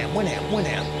goes, Winamp, Winamp,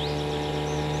 Winamp.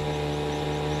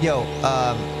 Yo,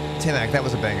 Timac, that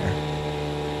was a banger.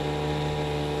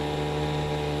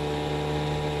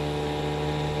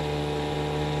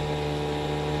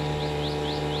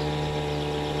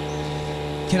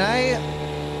 Can I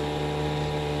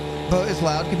vote is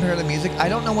loud compared to the music? I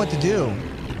don't know what to do.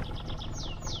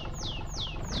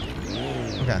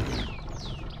 Okay.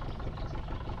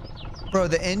 Bro,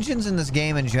 the engines in this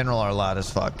game in general are loud as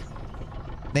fuck.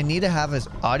 They need to have an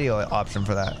audio option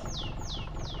for that.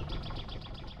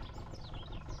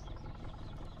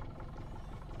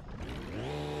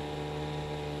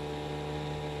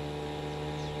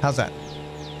 How's that?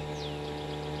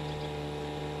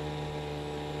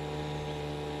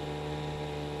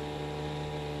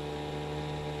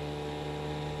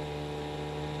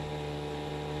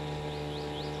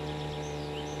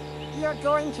 You're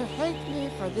going to hate me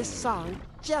for this song.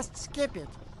 Just skip it.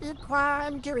 It's why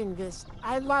I'm doing this.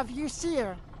 I love you,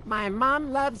 Cyr. My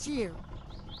mom loves you.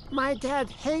 My dad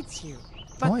hates you,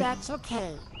 but that's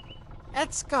okay.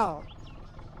 Let's go.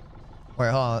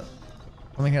 Wait, hold on.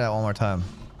 Let me hear that one more time.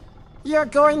 You're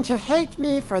going to hate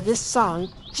me for this song.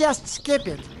 Just skip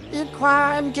it. It's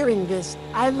why I'm doing this.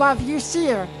 I love you,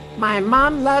 Cyr. My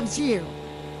mom loves you.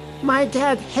 My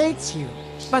dad hates you,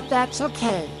 but that's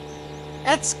okay.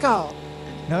 Let's go.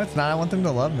 No, it's not. I want them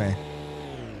to love me.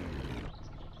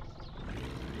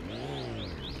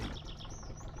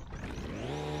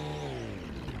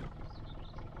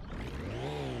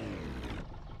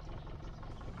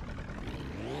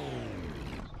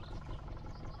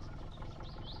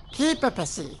 Keep a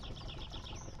pussy.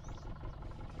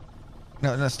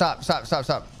 No, no, stop, stop, stop,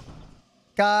 stop.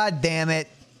 God damn it.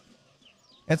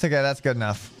 It's okay. That's good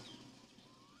enough.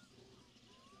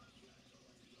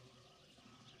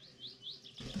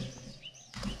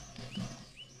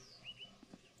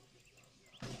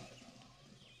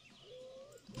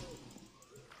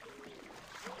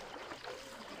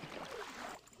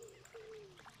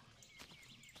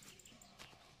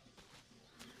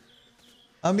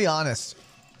 I'll be honest.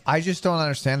 I just don't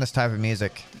understand this type of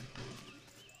music.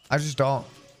 I just don't.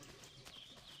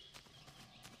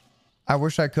 I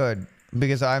wish I could,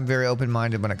 because I'm very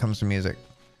open-minded when it comes to music.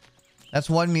 That's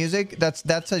one music.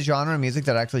 That's a genre of music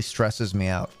that actually stresses me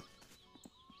out.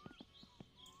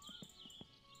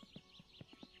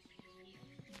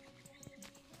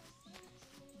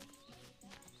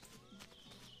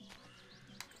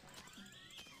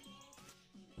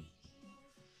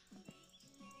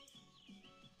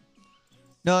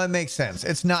 No, it makes sense.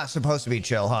 It's not supposed to be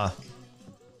chill, huh?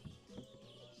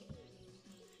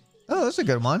 Oh, that's a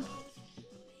good one.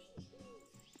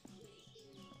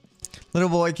 Little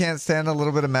boy can't stand a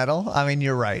little bit of metal. I mean,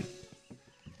 you're right.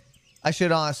 I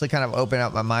should honestly kind of open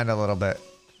up my mind a little bit.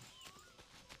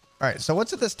 All right, so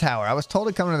what's at this tower? I was told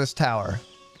to come to this tower.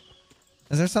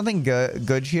 Is there something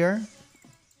good here?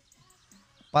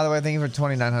 By the way, thank you for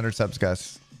 2,900 subs,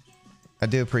 guys. I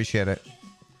do appreciate it.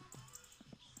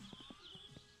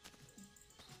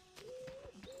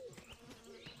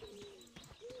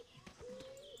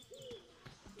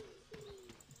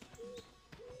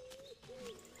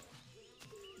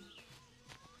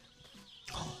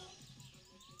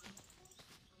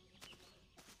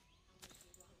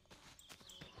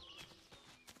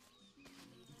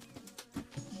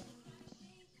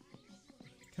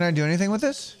 Can I do anything with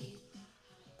this?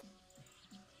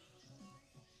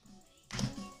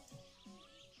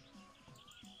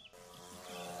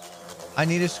 I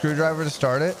need a screwdriver to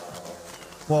start it.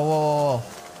 Whoa, whoa, whoa, whoa.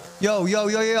 Yo, yo,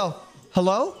 yo, yo.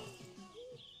 Hello?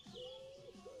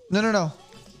 No, no, no.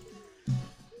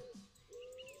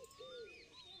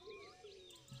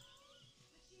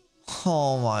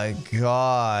 Oh my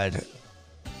God.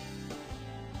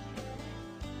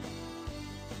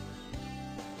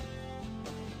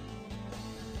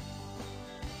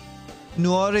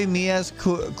 Nuori mias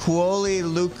kuoli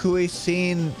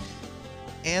lukuisin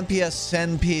ampias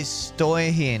senpis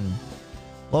stoihin.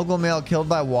 Local male killed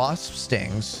by wasp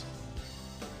stings.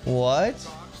 What?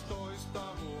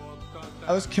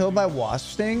 I was killed by wasp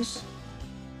stings?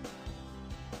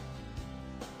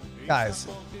 Guys.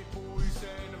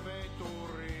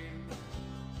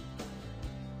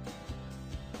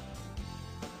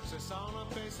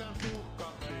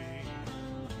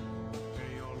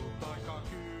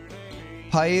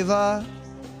 Paiva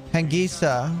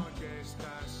Hangisa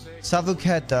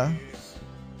Savuqueta,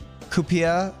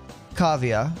 Cupia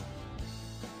Cavia,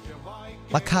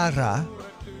 Macara,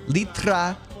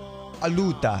 Litra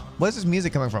Aluta. Where's this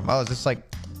music coming from? Oh, is this like...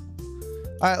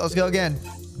 Alright, let's go again.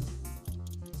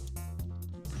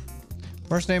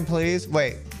 First name, please.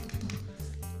 Wait.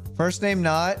 First name,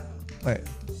 not... Wait.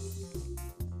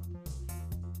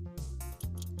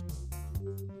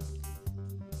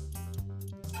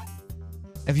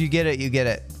 If you get it, you get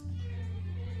it.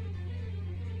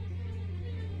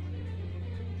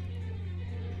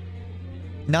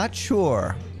 Not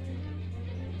sure.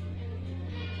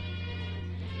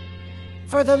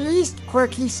 For the least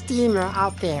quirky steamer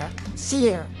out there,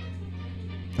 Cyr.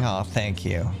 Oh, thank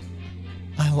you.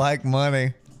 I like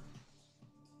money.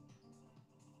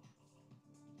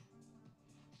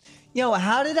 Yo,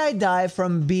 how did I die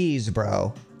from bees,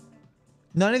 bro?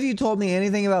 None of you told me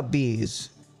anything about bees.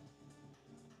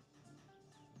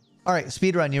 All right,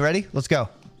 speedrun. You ready? Let's go.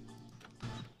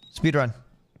 Speedrun.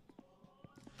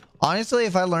 Honestly,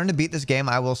 if I learn to beat this game,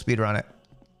 I will speedrun it.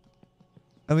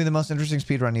 It'll be the most interesting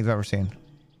speedrun you've ever seen.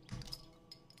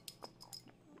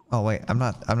 Oh, wait. I'm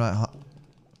not... All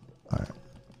right.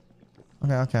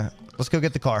 Okay. Let's go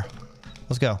get the car.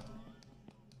 Let's go.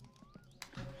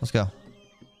 Let's go.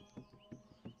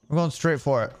 We're going straight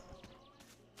for it.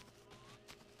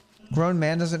 Grown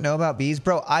man doesn't know about bees?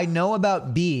 Bro, I know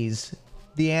about bees.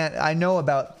 I know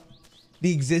about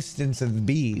the existence of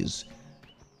bees.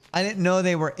 I didn't know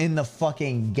they were in the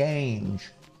fucking game.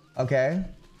 Okay?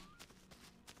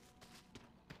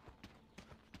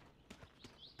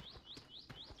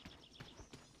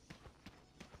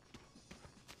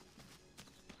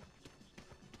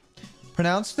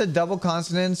 Pronounce the double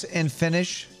consonants in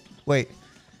Finnish. Wait.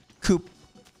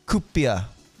 Kupia.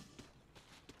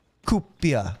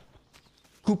 Kupia.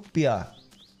 Kupia.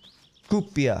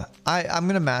 Kupia. I'm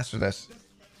gonna master this.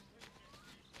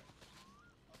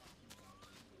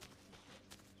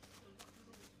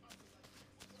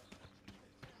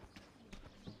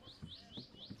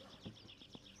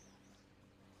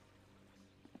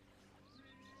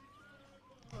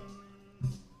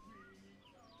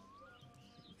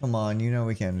 Come on, you know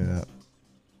we can't do that.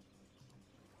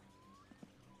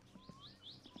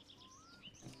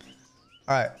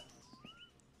 All right.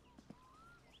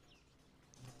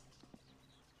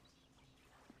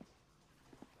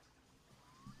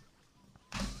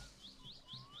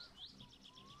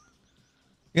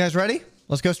 You guys ready?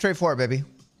 Let's go straight for it, baby.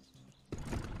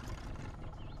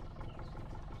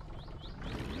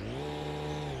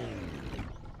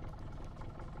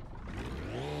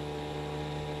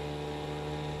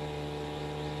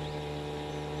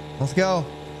 Let's go.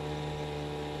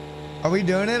 Are we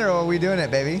doing it or are we doing it,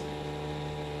 baby?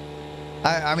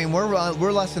 I mean,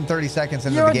 we're less than 30 seconds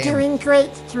into the game. You're doing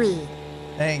great, 3.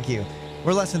 Thank you.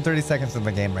 We're less than 30 seconds into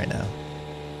the game right now.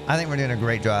 I think we're doing a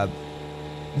great job.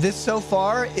 This so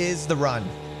far is the run.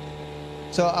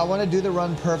 So I want to do the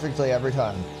run perfectly every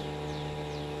time.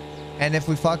 And if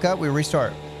we fuck up, we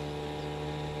restart.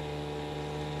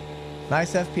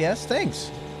 Nice FPS.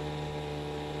 Thanks.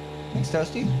 Thanks,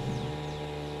 Toasty.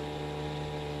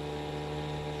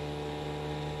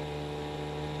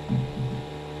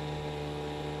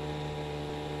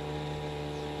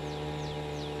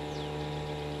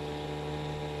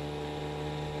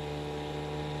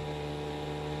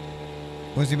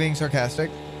 Was he being sarcastic?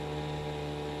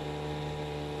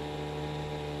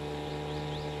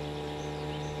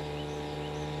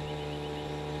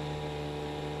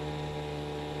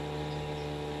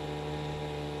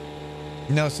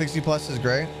 No, 60 plus is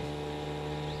great.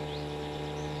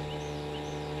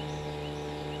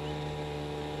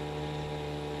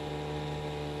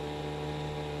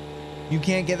 You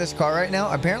can't get this car right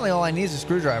now? Apparently all I need is a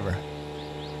screwdriver.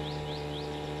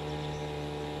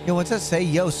 Yo, what's that say?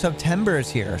 Yo, September is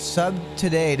here. Sub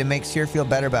today to make Cyr feel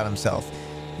better about himself.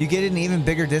 You get an even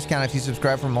bigger discount if you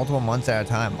subscribe for multiple months at a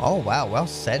time. Oh, wow. Well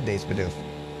said, Base Bidoof.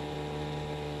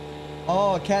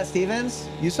 Oh, Cat Stevens?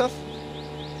 Yusuf?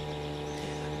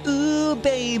 Ooh,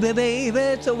 baby, baby,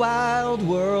 it's a wild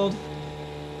world.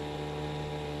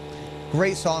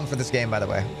 Great song for this game, by the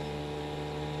way.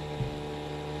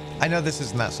 I know this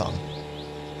isn't that song.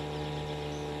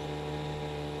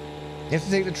 You have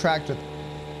to take the tractor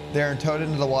there and tow it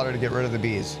into the water to get rid of the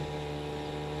bees.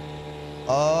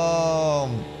 Oh.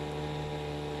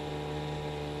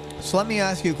 So let me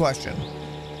ask you a question.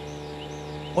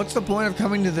 What's the point of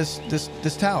coming to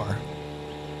this tower?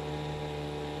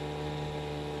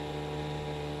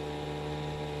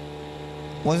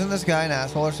 Wasn't this guy an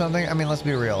asshole or something? I mean, let's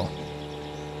be real.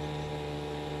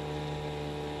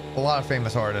 A lot of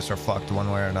famous artists are fucked one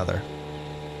way or another.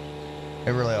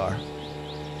 They really are.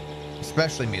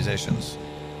 Especially musicians.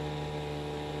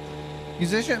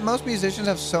 Most musicians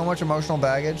have so much emotional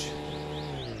baggage.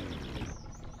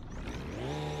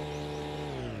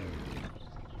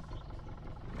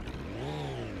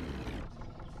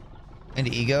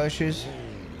 And ego issues.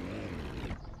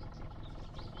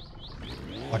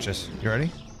 Watch this. You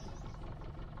ready?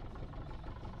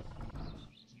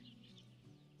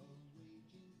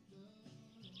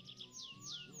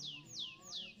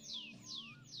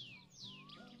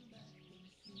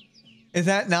 Is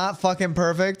that not fucking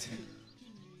perfect?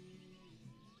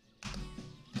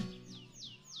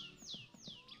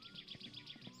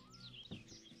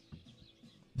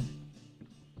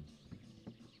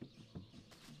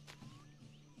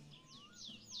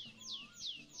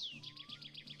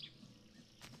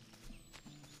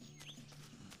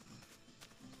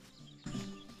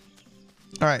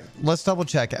 All right, let's double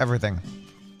check everything.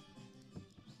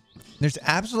 There's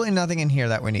absolutely nothing in here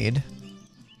that we need.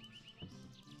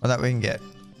 Or that we can get.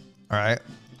 All right.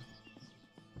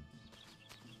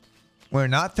 We're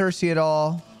not thirsty at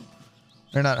all.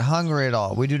 We're not hungry at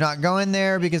all. We do not go in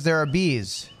there because there are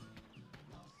bees.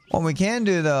 What we can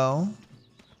do, though,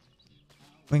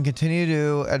 we can continue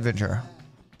to adventure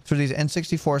through these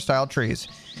N64 style trees.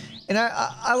 And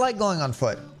I like going on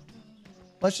foot.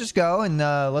 Let's just go and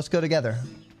let's go together,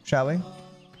 shall we?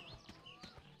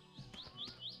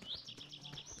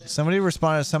 Somebody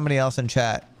responded to somebody else in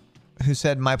chat who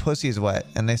said my pussy's wet,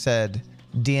 and they said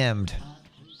DM'd.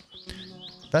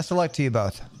 Best of luck to you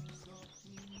both.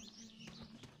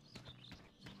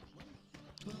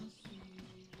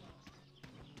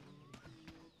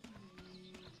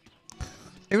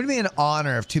 It would be an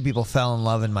honor if 2 people fell in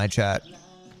love in my chat,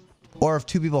 or if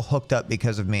 2 people hooked up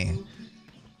because of me.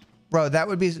 Bro,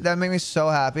 that'd make me so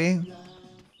happy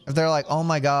if they're like, oh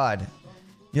my god,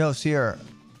 yo, Cyr,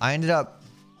 I ended up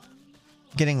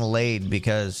getting laid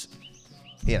because,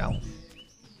 you know,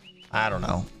 I don't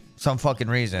know, some fucking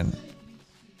reason.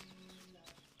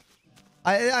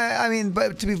 I mean,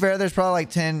 but to be fair, there's probably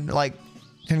like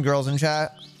 10 girls in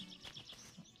chat.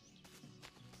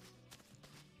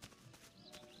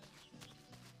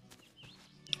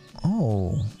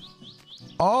 Oh.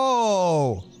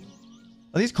 Oh.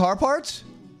 Are these car parts?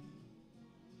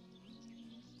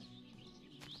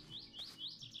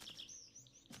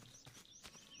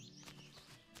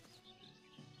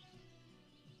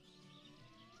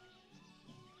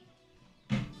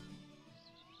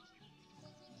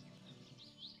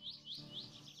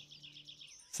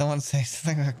 Someone say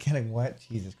something about getting wet.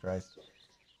 Jesus Christ.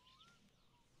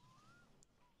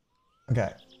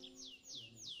 Okay.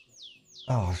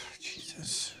 Oh,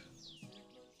 Jesus.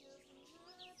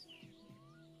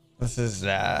 This is,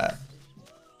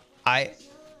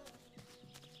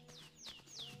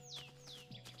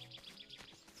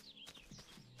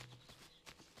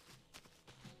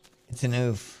 It's an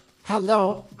oof.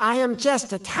 Hello, I am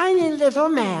just a tiny little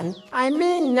man. I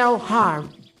mean no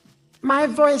harm. My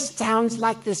voice sounds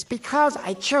like this because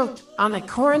I choked on a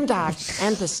corn dog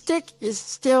and the stick is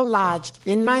still lodged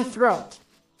in my throat.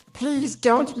 Please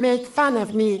don't make fun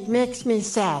of me, it makes me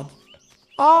sad.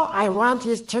 All I want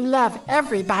is to love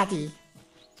everybody.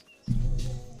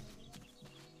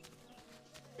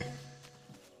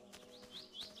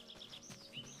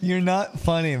 You're not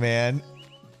funny, man.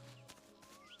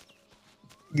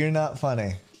 You're not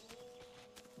funny.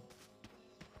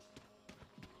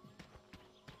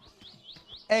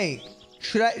 Hey,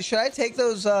 should I take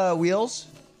those wheels?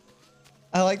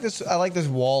 I like this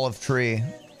wall of tree.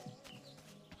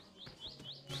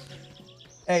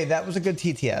 Hey, that was a good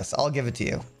TTS. I'll give it to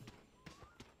you.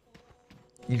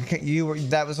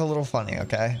 That was a little funny,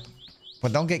 okay?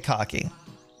 But don't get cocky.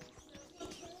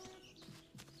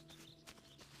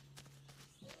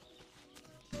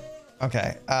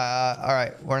 Okay. All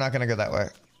right. We're not gonna go that way.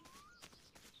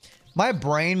 My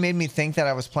brain made me think that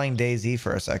I was playing DayZ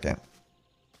for a second.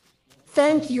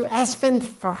 Thank you, Esfand,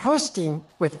 for hosting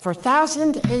with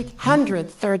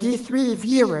 4,833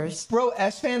 viewers. Bro,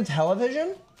 Esfand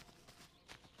Television?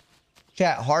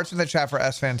 Chat, hearts in the chat for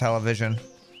Esfand Television.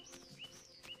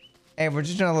 Hey, we're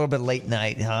just doing a little bit late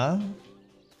night, huh?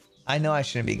 I know I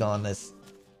shouldn't be going this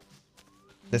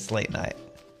late night.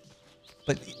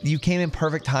 But you came in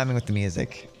perfect timing with the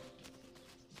music.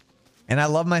 And I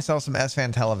love myself some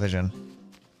Esfand Television.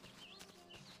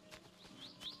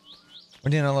 We're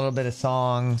doing a little bit of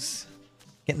songs,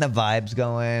 getting the vibes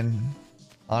going.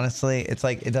 Honestly, it's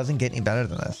like, it doesn't get any better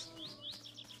than this.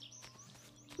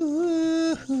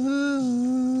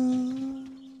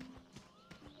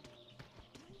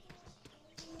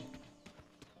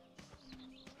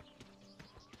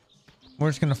 We're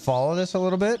just going to follow this a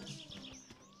little bit.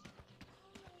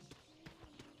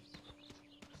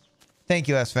 Thank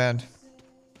you, S-Fan.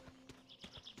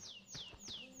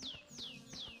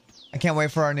 I can't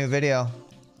wait for our new video.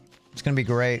 It's gonna be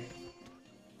great.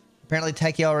 Apparently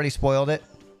Techie already spoiled it.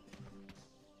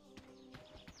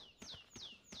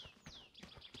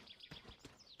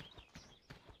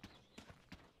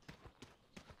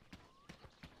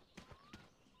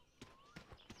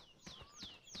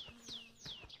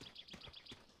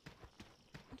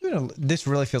 This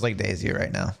really feels like DayZ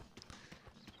right now.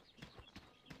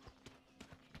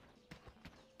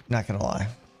 Not gonna lie.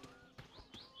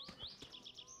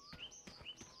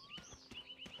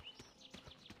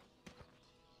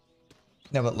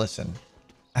 No, but listen.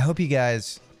 I hope you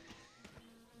guys...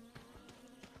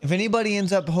 If anybody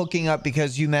ends up hooking up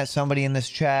because you met somebody in this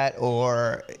chat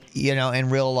or, you know, in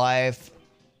real life,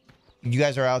 you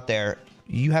guys are out there,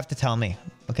 you have to tell me,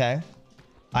 okay?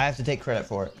 I have to take credit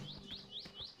for it.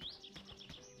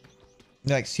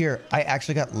 You're like, Cyr, I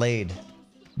actually got laid.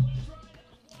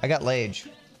 I got laid.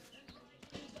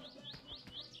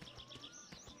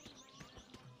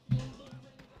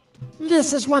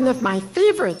 This is one of my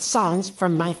favorite songs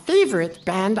from my favorite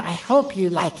band. I hope you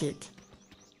like it.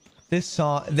 This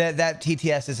song, that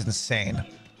TTS is insane.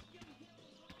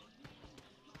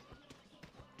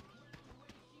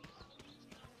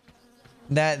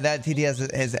 That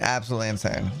TTS is absolutely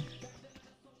insane.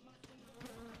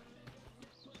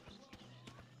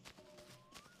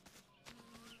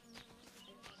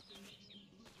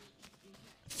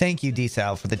 Thank you,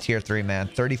 D-Sal, for the tier 3, man.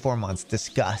 34 months.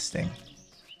 Disgusting.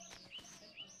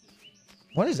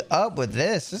 What is up with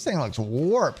this? This thing looks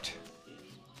warped.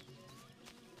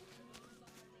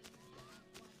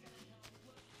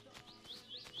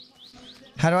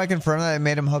 How do I confirm that I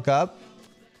made him hook up?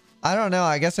 I don't know.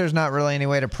 I guess there's not really any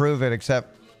way to prove it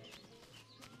except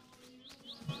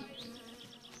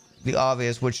the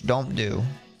obvious, which don't do.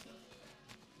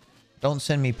 Don't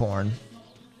send me porn.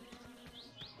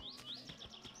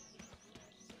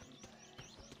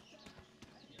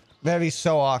 That'd be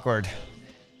so awkward.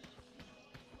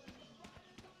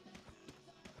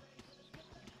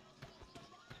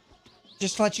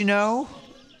 Just to let you know,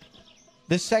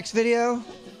 this sex video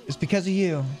is because of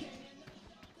you.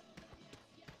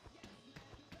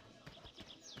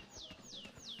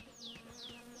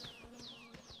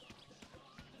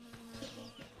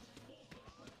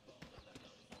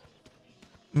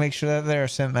 Make sure that there are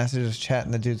sent messages, chat,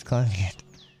 and the dude's claiming it.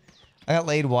 I got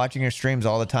laid watching your streams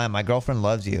all the time. My girlfriend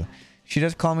loves you. She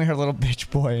just called me her little bitch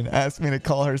boy and asked me to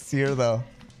call her Cyr, though.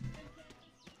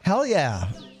 Hell yeah.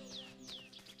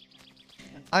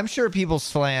 I'm sure people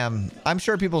slam. I'm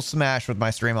sure people smash with my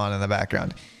stream on in the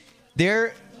background.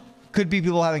 There could be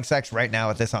people having sex right now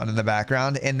with this on in the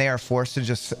background, and they are forced to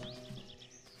just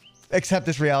accept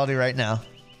this reality right now.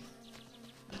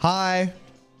 Hi.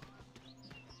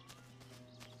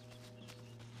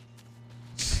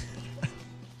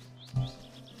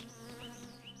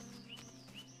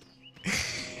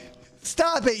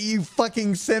 Stop it, you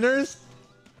fucking sinners.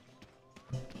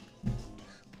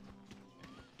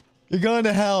 You're going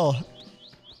to hell.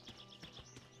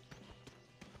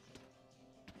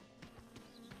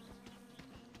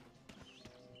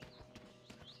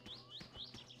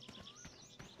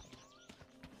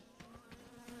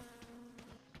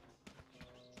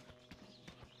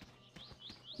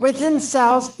 Within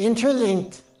cells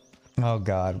interlinked. Oh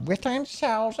God. Within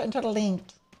cells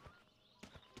interlinked.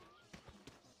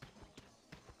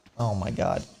 Oh my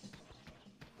God.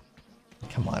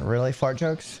 Come on, really? Fart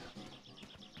jokes?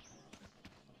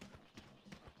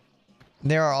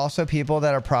 There are also people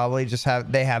that are probably just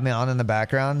they have me on in the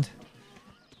background.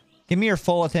 Give me your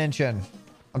full attention.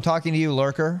 I'm talking to you,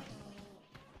 lurker.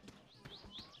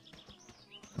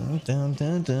 Dun,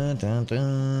 dun, dun, dun,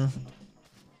 dun.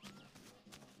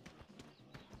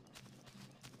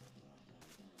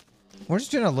 We're just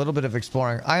doing a little bit of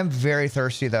exploring. I am very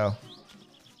thirsty though.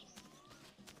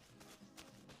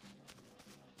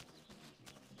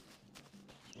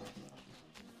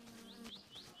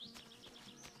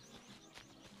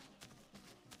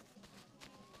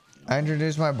 I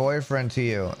introduced my boyfriend to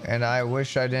you, and I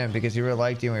wish I didn't because he really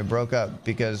liked you and we broke up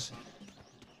because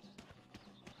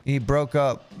he broke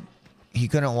up. He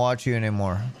couldn't watch you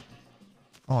anymore.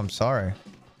 Oh, I'm sorry.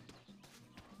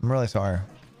 I'm really sorry.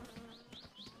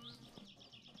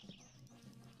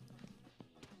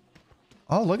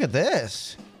 Oh, look at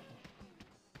this.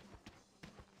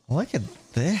 Look at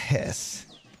this.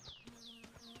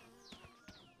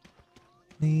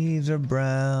 Leaves are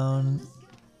brown.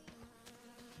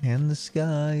 And the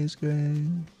sky is gray.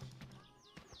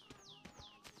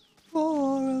 For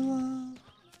a while,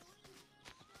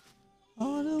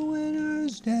 on a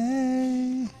winter's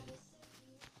day,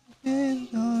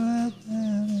 it's all right.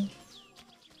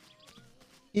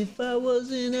 If I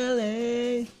was in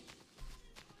LA,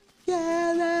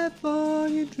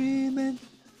 California dreaming.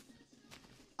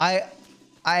 I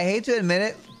hate to admit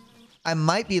it, I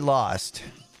might be lost.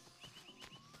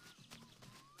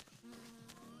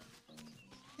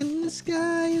 And the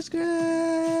sky is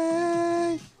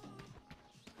gray.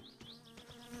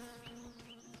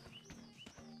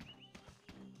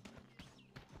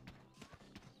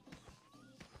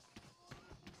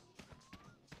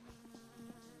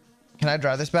 Can I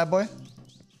drive this bad boy?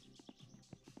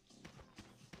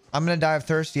 I'm gonna die of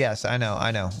thirst. Yes, I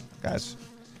know, guys.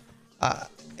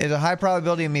 There's a high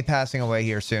probability of me passing away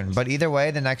here soon, but either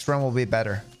way, the next run will be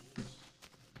better. You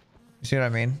see what I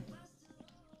mean?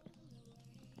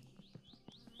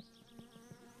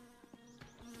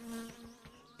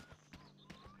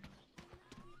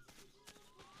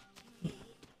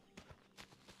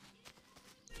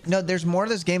 No, there's more to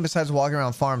this game besides walking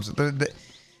around farms.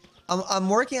 I'm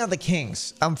working on the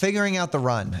kinks. I'm figuring out the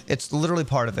run. It's literally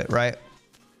part of it, right?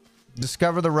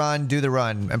 Discover the run, do the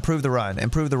run, improve the run,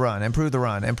 improve the run, improve the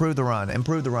run, improve the run,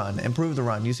 improve the run, improve the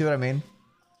run. You see what I mean?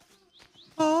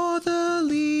 All the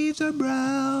leaves are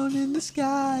brown and the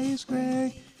sky is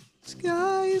gray.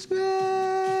 Sky is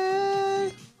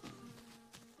gray.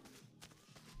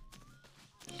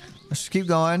 Let's just keep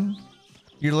going.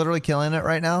 You're literally killing it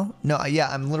right now? No, yeah,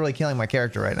 I'm literally killing my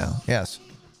character right now. Yes.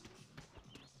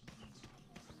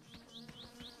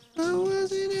 I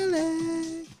was in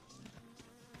LA.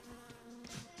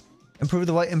 Improve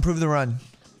the what? Improve the run.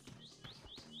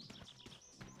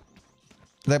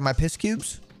 Like my piss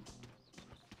cubes?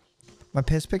 My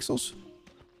piss pixels?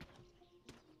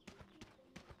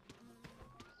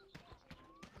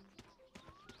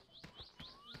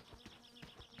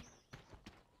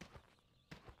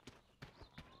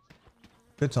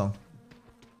 Good song.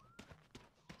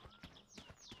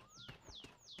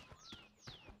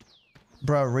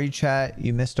 Bro, read chat.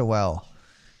 You missed a well.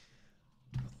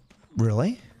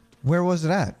 Really? Where was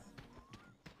it at?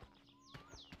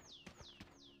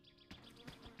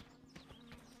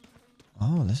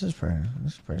 Oh, this is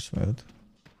pretty smooth.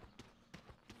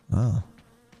 Oh.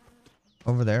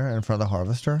 Over there in front of the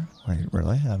harvester? Wait,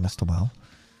 really? I missed a well.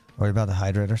 Are we about to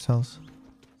hydrate ourselves?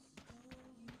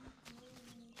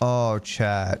 Oh,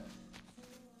 chat.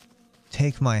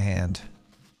 Take my hand.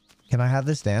 Can I have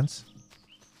this dance?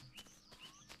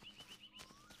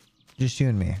 Just you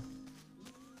and me.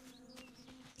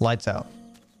 Lights out.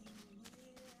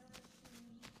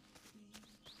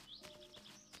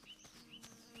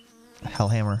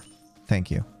 Hellhammer.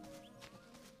 Thank you.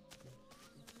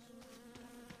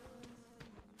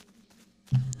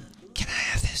 Can I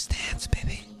have this dance,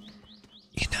 baby?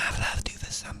 You know I've loved to do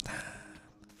this sometime.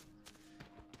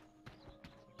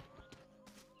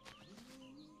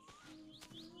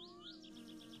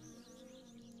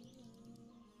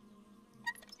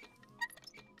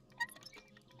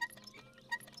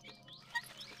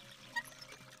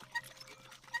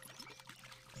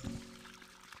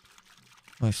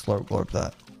 Let me slurp glorp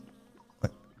that.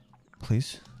 Wait,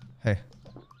 please? Hey.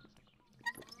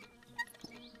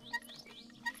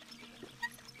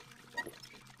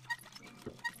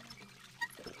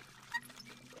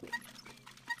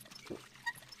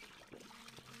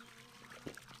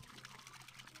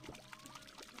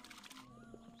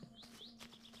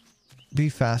 Be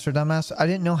faster, dumbass. I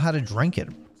didn't know how to drink it.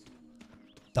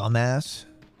 Dumbass.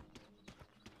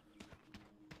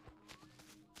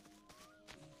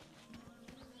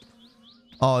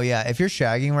 Oh yeah, if you're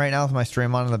shagging right now with my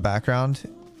stream on in the background,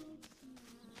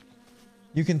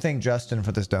 you can thank Justin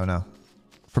for this dono.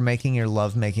 For making your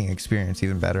love-making experience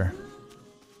even better.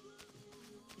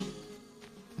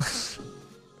 It's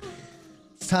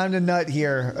time to nut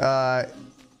here.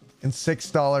 And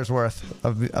 $6 worth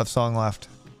of song left.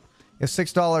 You have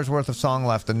 $6 worth of song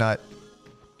left to nut.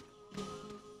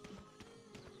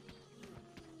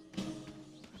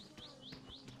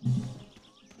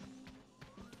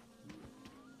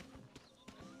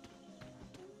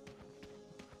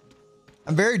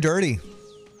 I'm very dirty.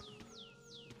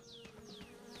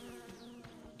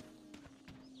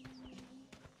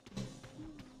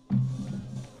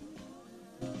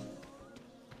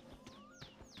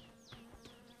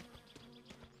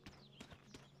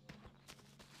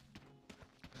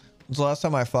 When's the last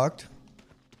time I fucked?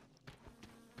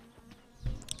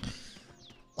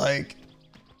 Like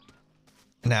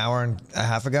an hour and a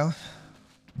half ago.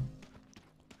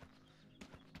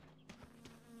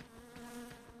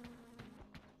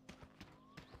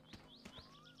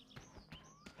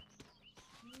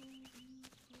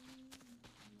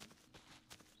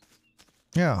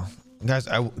 Yeah, guys,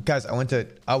 I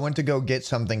went to go get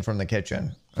something from the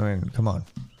kitchen. I mean, come on.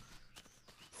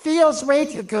 Feel feels way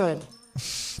too good.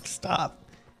 Stop.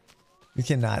 You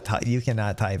cannot type. You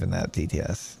cannot type in that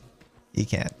TTS. You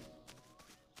can't.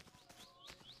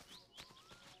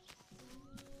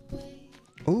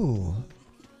 Ooh.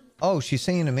 Oh, she's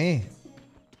singing to me.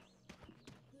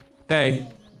 Hey,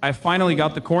 I finally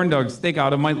got the corn dog stick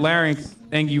out of my larynx.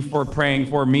 Thank you for praying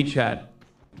for me, chat.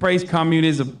 Praise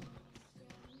communism.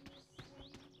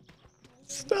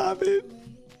 Stop it.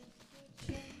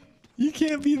 You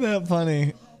can't be that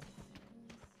funny.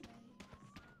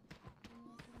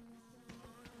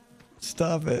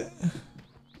 Stop it.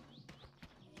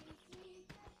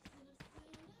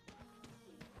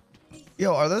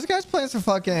 Yo, are those guys playing some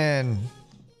fucking... Are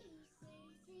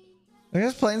you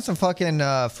guys playing some fucking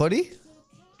footy?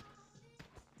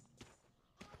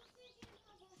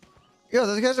 Yo,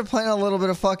 those guys are playing a little bit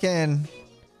of fucking...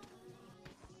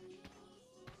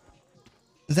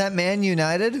 Is that Man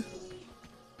United?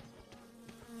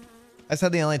 I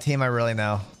said the only team I really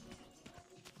know.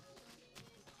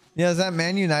 Yeah, is that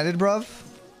Man United, bruv?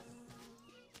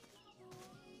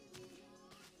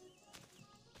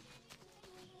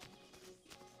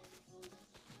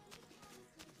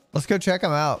 Let's go check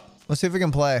them out. Let's see if we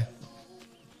can play.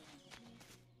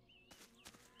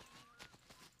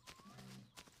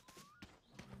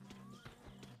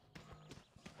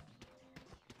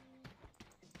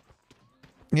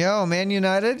 Yo, Man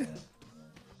United?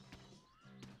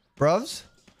 Bruvs?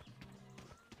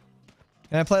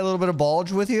 Can I play a little bit of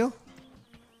Bulge with you?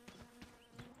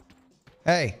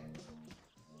 Hey.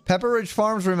 Pepper Ridge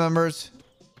Farms remembers.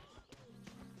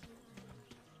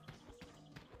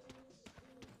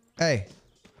 Hey.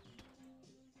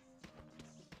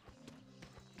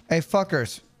 Hey,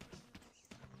 fuckers.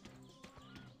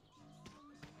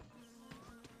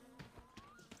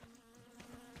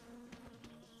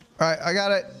 All right, I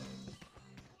got it.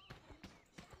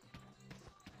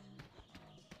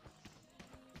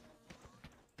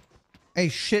 Hey,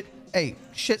 shit. Hey,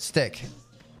 shit stick.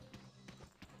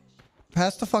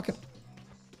 Pass the fucking...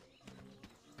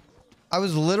 I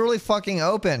was literally fucking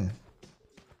open.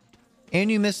 And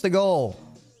you missed the goal.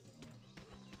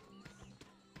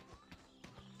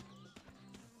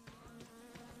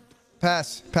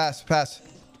 Pass, pass, pass.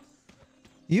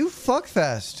 You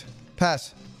fuckfest.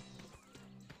 Pass.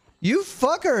 You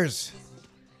fuckers.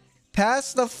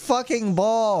 Pass the fucking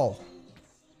ball.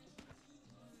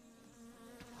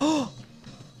 Oh.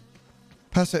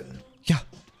 Pass it. Yeah.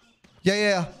 Yeah, yeah,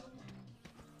 yeah.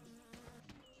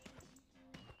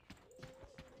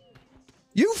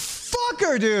 You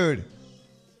fucker, dude.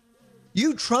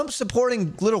 You Trump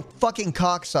supporting little fucking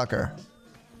cocksucker.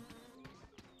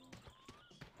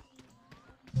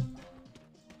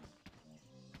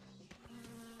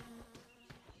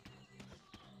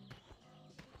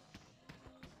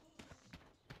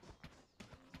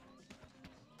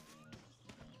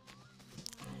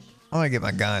 I'm gonna get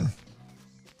my gun.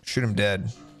 Shoot him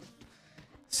dead.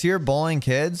 Cyr bowling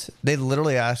kids? They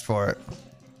literally asked for it.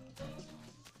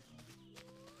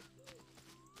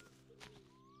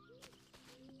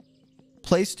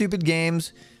 Play stupid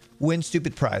games, win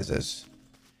stupid prizes.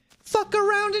 Fuck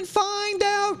around and find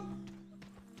out.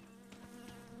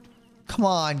 Come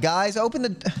on, guys. Open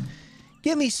the...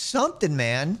 Give me something,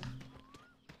 man.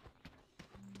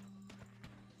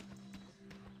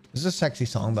 This is a sexy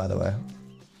song, by the way.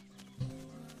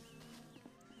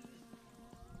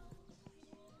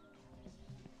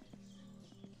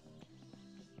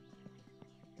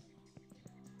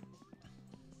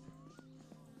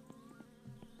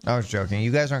 I was joking.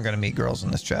 You guys aren't going to meet girls in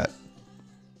this chat.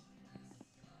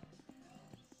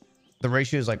 The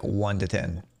ratio is like 1 to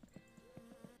 10.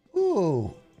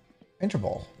 Ooh.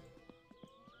 Interval.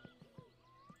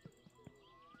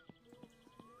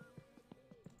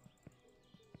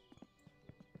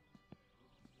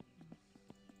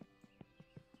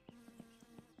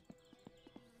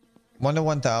 One to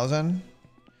 1,000.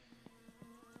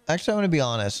 Actually, I'm going to be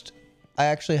honest. I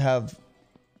actually have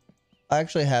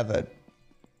a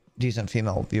decent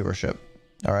female viewership.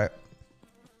 All right.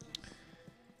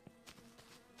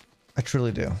 I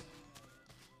truly do.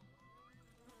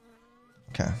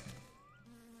 Okay.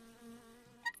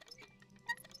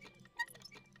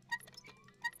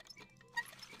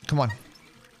 Come on.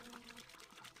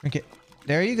 Okay.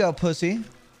 There you go, pussy.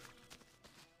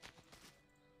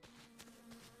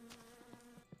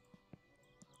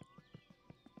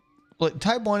 Look,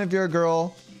 type 1 if you're a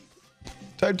girl.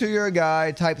 Type 2 you're a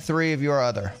guy. Type 3 if you're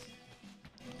other.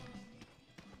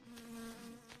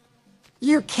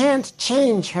 You can't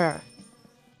change her.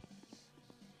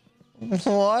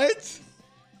 What?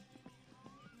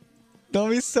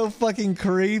 Don't be so fucking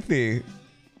creepy.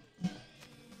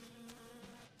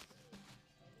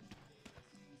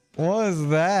 What is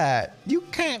that? You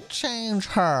can't change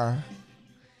her.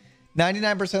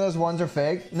 99% of those ones are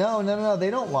fake. No. They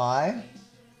don't lie.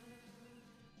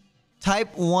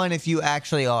 Type 1 if you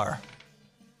actually are.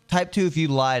 Type 2 if you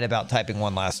lied about typing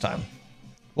 1 last time.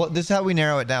 Well, this is how we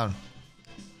narrow it down.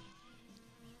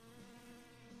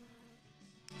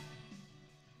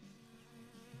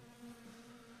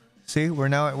 See, we're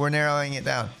narrowing it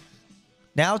down.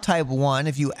 Now type 1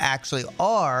 if you actually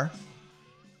are.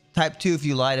 Type 2 if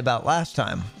you lied about last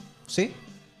time. See?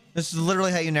 This is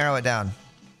literally how you narrow it down.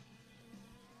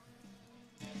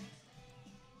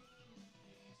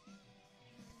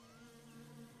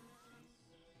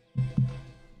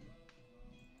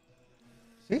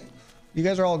 See? You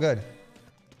guys are all good.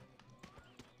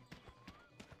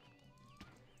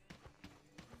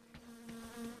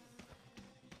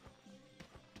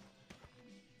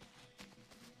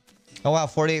 Oh wow,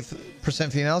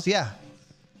 48% females? Yeah.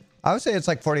 I would say it's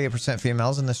like 48%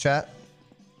 females in this chat.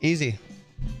 Easy.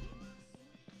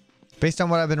 Based on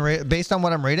what I've been based on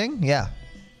what I'm reading? Yeah.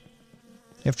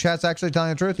 If chat's actually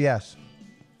telling the truth, yes.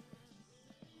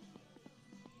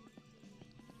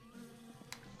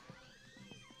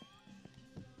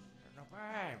 No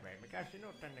päivä, mikä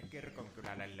sinut tänne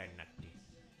kirkonkylälle lennätti?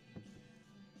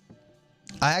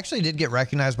 I actually did get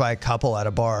recognized by a couple at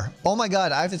a bar. Oh my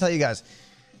god, I have to tell you guys.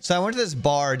 So I went to this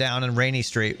bar down in Rainy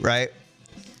Street, right?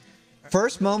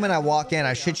 First moment I walk in,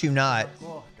 I shit you not.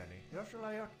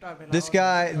 This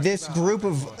group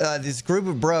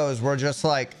of bros were just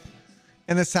like,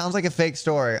 and this sounds like a fake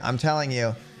story, I'm telling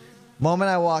you. Moment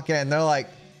I walk in, they're like,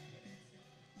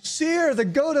 Cyr, the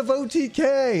goat of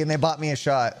OTK, and they bought me a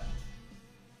shot.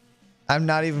 I'm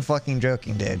not even fucking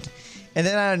joking, dude. And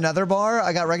then at another bar,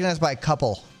 I got recognized by a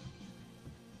couple.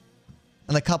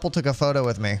 And the couple took a photo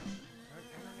with me.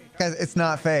 Guys, it's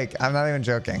not fake. I'm not even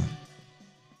joking.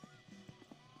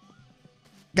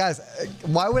 Guys,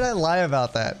 why would I lie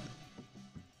about that?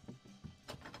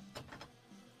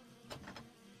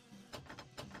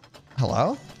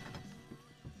 Hello?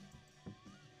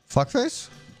 Fuckface?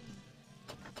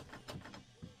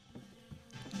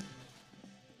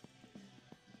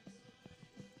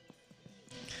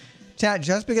 Chat,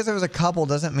 just because it was a couple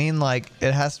doesn't mean like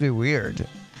it has to be weird.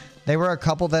 They were a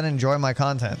couple that enjoy my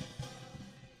content.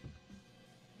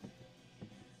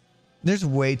 There's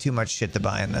way too much shit to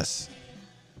buy in this.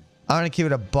 I'm gonna keep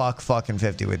it a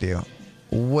 $1.50 with you.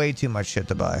 Way too much shit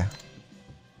to buy.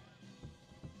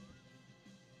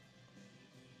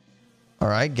 All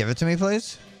right, give it to me,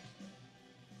 please.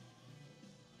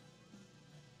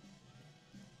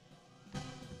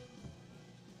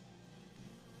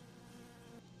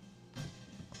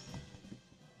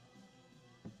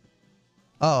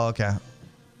 Oh, okay.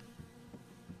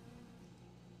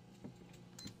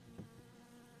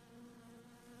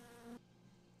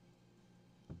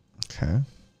 Okay,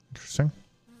 interesting.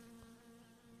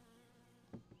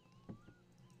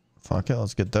 Fuck it,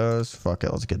 let's get those. Fuck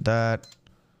it, let's get that.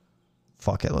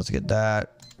 Fuck it, let's get that.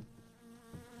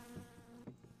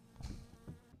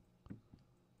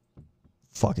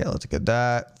 Fuck it, let's get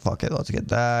that. Fuck it, let's get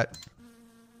that.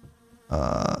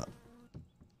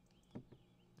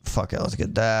 Fuck it, let's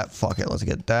get that. Fuck it, let's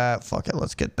get that. Fuck it,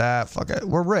 let's get that. Fuck it,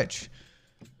 we're rich.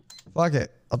 Fuck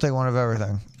it, I'll take one of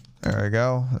everything. There we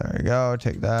go. There we go.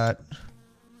 Take that.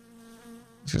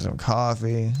 Let's get some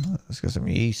coffee. Let's get some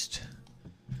yeast.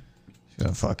 Let's get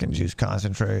some fucking juice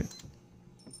concentrate.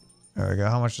 There we go.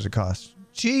 How much does it cost?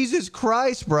 Jesus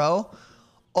Christ, bro.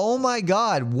 Oh my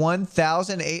God.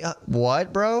 1,800.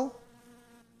 What, bro?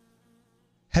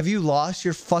 Have you lost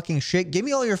your fucking shit? Give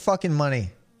me all your fucking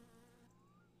money.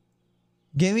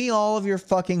 Give me all of your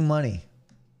fucking money.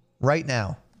 Right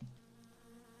now.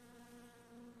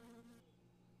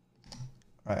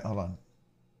 All right, hold on.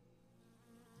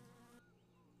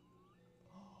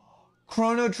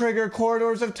 Chrono Trigger,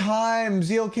 Corridors of Time,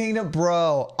 Zeal Kingdom,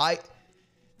 bro.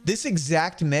 This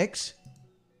exact mix,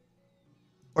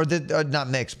 or the not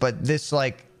mix, but this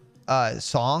like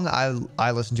song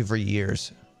I listened to for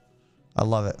years. I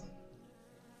love it.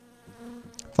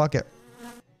 Fuck it.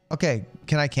 Okay,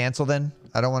 can I cancel then?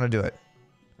 I don't want to do it.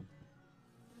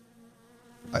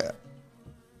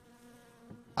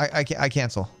 I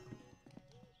cancel.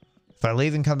 If I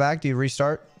leave and come back, do you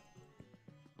restart?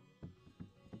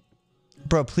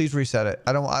 Bro, please reset it.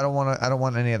 I don't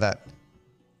want any of that.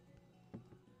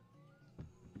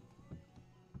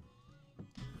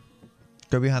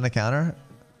 Go behind the counter.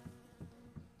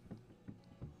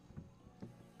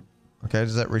 Okay,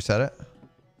 does that reset it?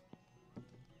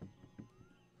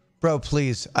 Bro,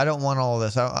 please. I don't want all of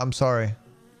this. I'm sorry.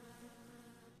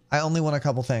 I only want a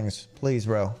couple things. Please,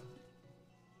 bro.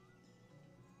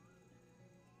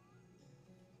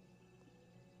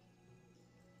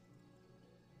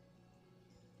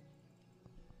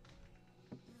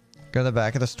 Go to the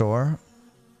back of the store.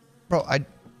 Bro,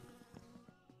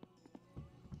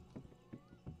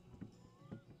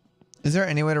 Is there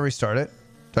any way to restart it?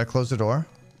 Do I close the door?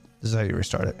 This is how you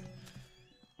restart it.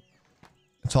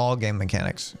 It's all game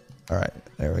mechanics. All right,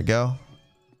 there we go.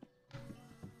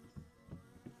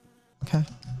 Okay.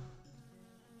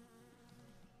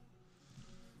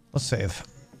 Let's save.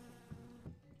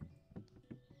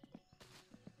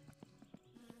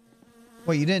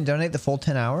 Wait, you didn't donate the full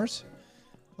 10 hours?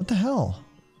 What the hell?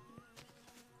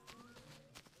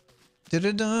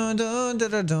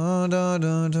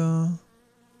 Da-da-dun-dun-da-da-dun-dun-dun-dun.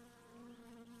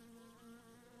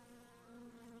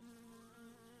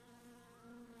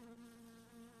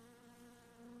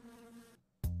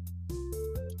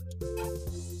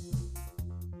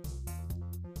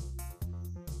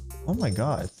 Oh my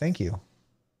god, thank you.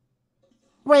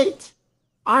 Wait,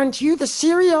 aren't you the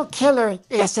serial killer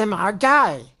ASMR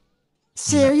guy?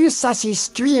 Cyr, you sussy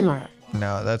streamer.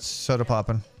 No, that's soda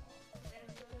poppin'.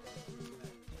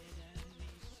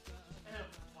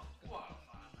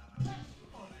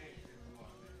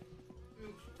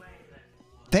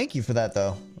 Thank you for that,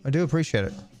 though. I do appreciate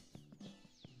it.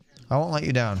 I won't let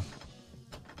you down.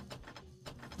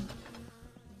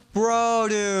 Bro,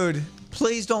 dude.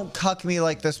 Please don't cuck me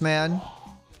like this, man.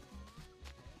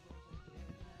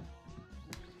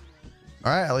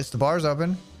 Alright, at least the bar's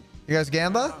open. You guys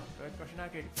gamba?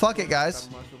 Fuck it, guys.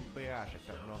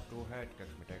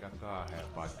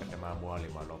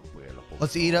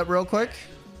 Let's eat up real quick.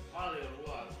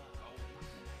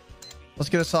 Let's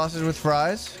get a sausage with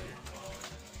fries.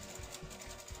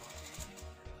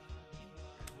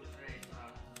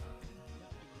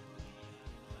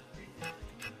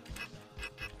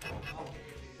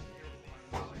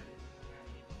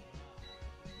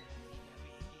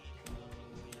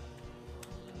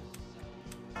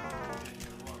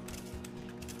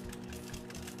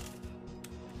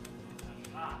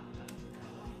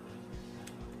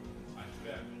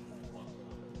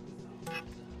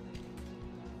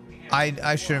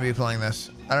 I shouldn't be playing this.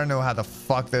 I don't know how the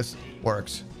fuck this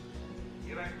works.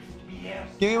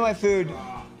 Give me my food.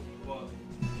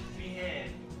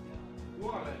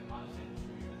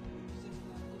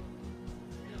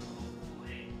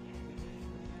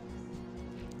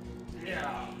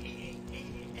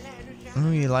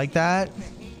 Ooh, you like that?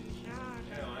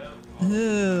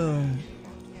 Ooh.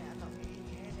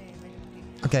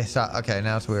 Okay, stop. Okay,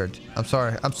 now it's weird. I'm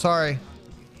sorry. I'm sorry.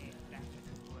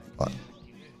 What?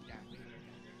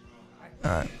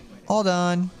 Alright. All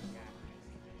done.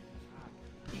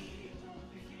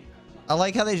 I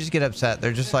like how they just get upset.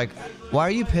 They're just like, why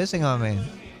are you pissing on me?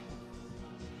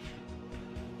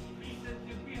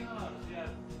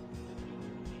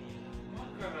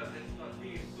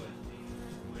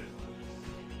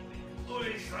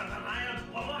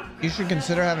 You should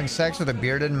consider having sex with a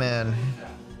bearded man.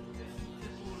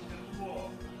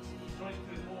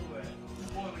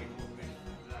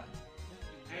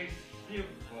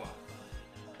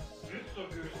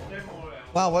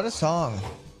 Wow, what a song.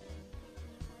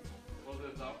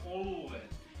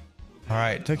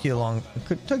 Alright, took you long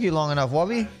enough,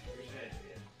 Wobby.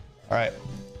 Alright.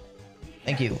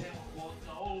 Thank you.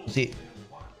 See.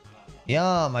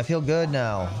 Yum, I feel good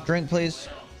now. Drink, please.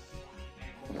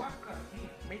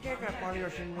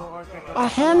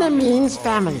 Ohana means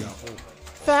family.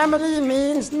 Family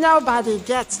means nobody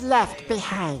gets left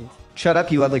behind. Shut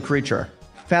up, you ugly creature.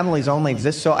 Families only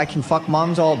exist so I can fuck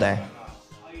moms all day.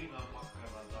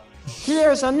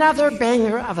 Here's another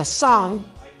banger of a song.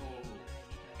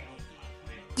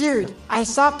 Dude, I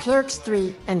saw Clerks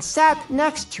 3 and sat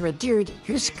next to a dude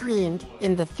who screamed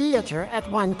in the theater at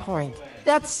one point.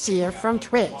 That's Cyr from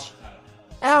Twitch.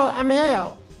 El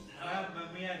amigo.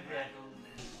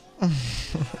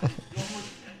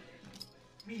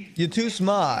 You're too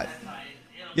smart.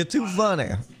 You're too funny.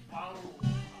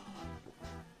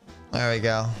 There we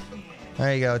go.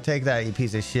 There you go. Take that, you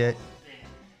piece of shit.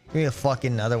 Give me a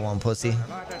fucking another one, pussy.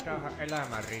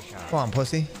 Come on,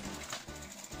 pussy.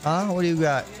 Huh? What do you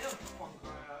got?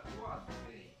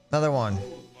 Another one.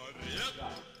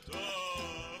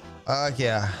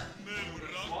 Yeah.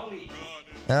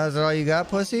 That's all you got,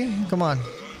 pussy? Come on.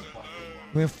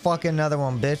 Give me a fucking another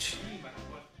one, bitch.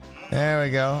 There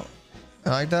we go. I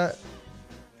like that.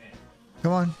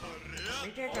 Come on.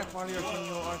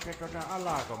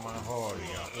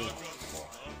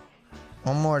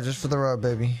 One more just for the road,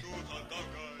 baby.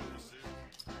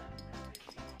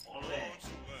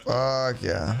 Fuck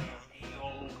yeah.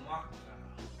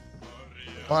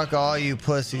 Fuck all you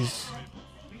pussies.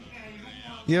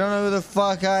 You don't know who the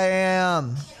fuck I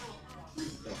am.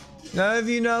 None of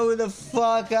you know who the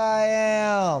fuck I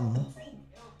am.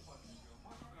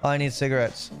 Oh, I need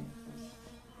cigarettes.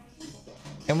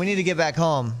 And we need to get back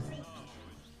home.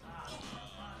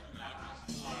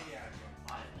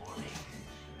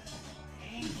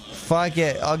 Fuck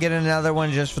it. I'll get another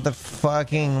one just for the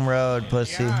fucking road,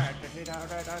 pussy.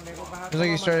 Looks like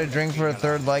you started a drink for a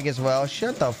third leg as well.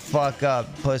 Shut the fuck up,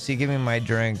 pussy. Give me my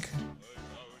drink.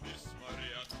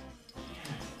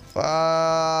 Fuck.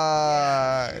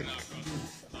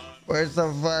 Where's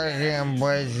the fucking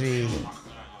pussy?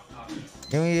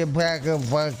 Give me a pack of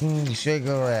fucking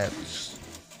cigarettes.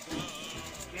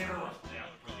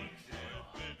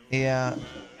 Yeah.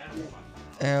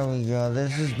 There we go.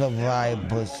 This is the vibe,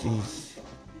 pussies.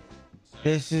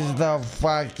 This is the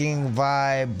fucking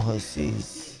vibe,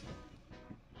 pussies.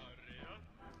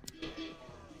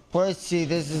 Pussy,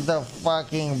 this is the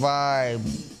fucking vibe.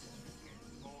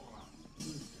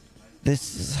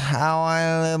 This is how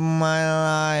I live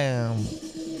my life.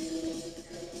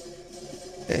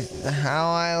 This is how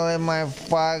I live my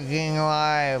fucking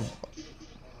life.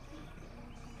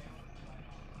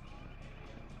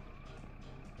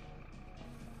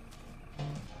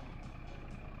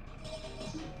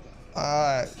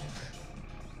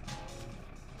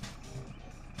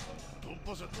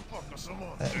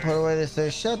 Put away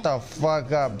this. Shut the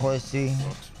fuck up, pussy.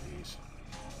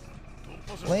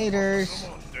 Laters.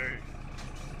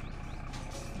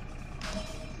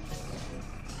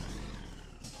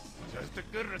 Sä sitten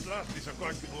kerret lähtis ja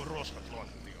kaikki tuo roskat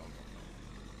lattialta.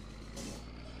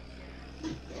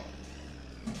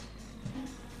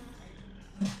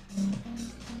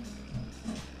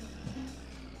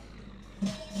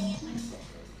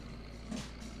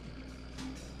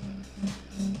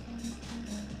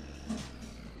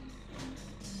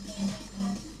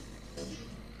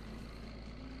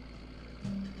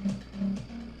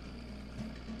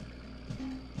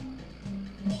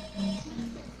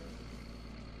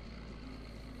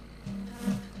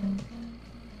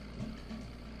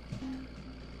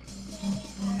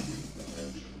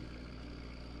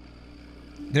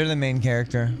 They're the main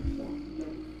character.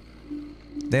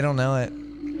 They don't know it.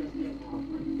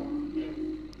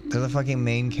 They're the fucking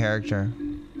main character.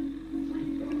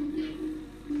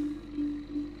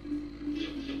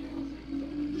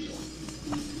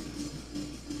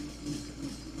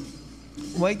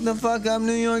 Wake the fuck up,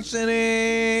 New York City!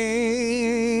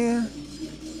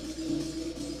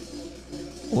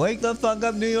 Wake the fuck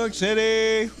up, New York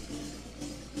City!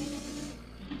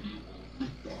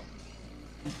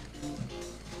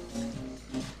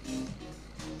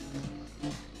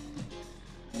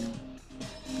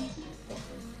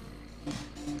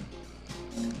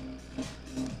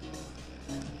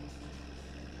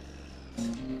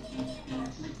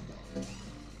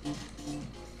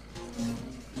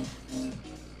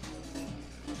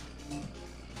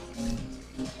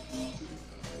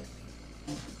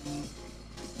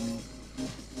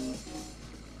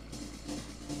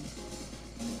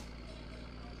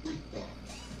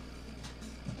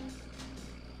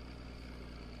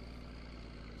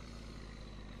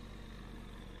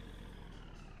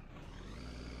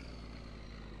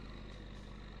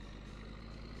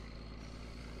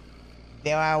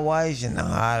 There I was in the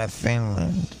heart of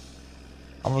Finland.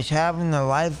 I was having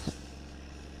the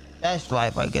best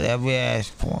life I could ever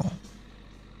ask for.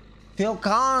 Phil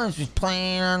Collins was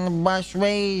playing on the bus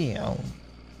radio.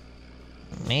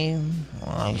 Me,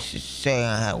 well, I used to say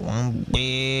I had one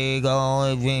big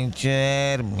old adventure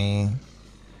ahead of me. As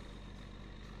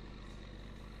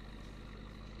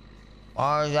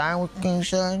far as I was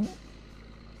concerned,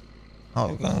 I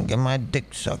was gonna get my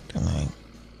dick sucked tonight.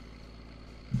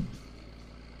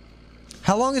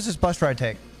 How long does this bus ride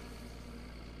take?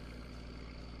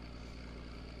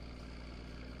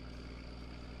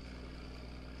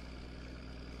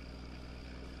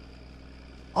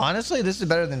 Honestly, this is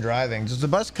better than driving. Does the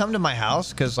bus come to my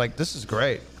house? Because, like, this is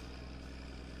great.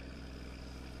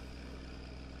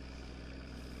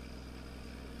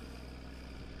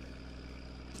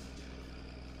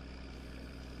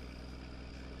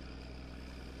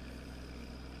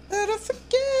 Better forget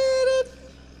it.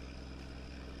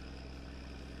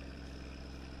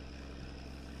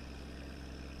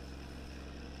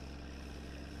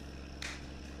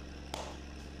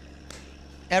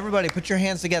 Everybody, put your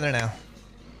hands together now.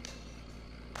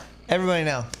 Everybody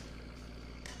now.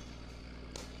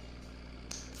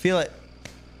 Feel it.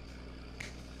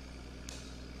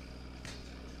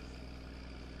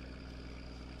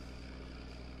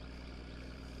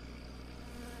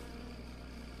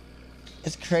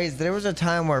 It's crazy. There was a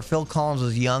time where Phil Collins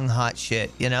was young, hot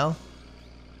shit, you know?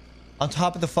 On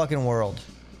top of the fucking world.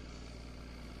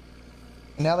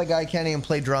 Now the guy can't even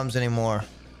play drums anymore.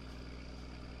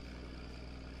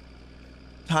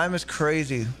 Time is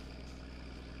crazy.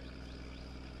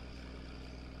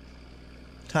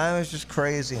 Time is just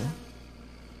crazy.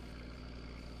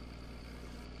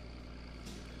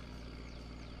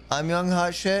 I'm young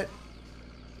hot shit.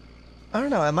 I don't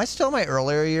know. Am I still in my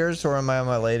earlier years or am I in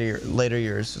my later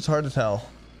years? It's hard to tell.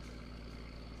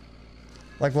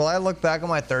 Like, will I look back on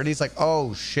my 30s like,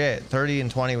 oh shit, 30 and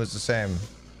 20 was the same?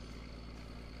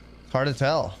 It's hard to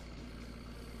tell.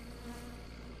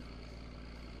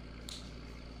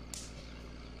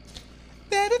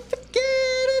 Better forget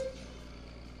it.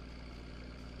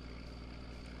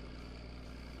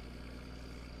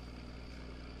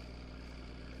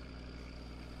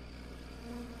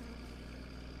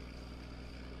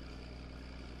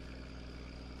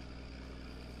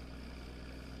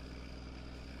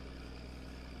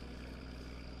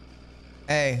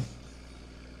 Hey,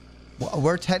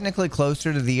 we're technically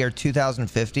closer to the year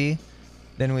 2050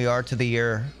 than we are to the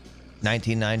year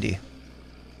 1990. How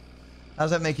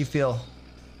does that make you feel?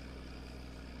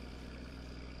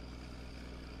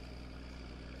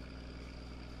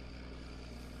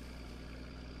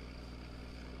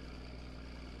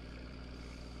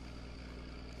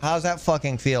 How's that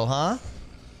fucking feel, huh?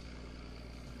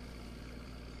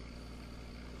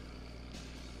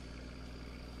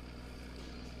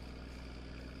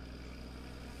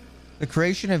 The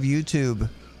creation of YouTube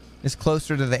is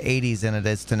closer to the 80s than it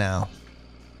is to now.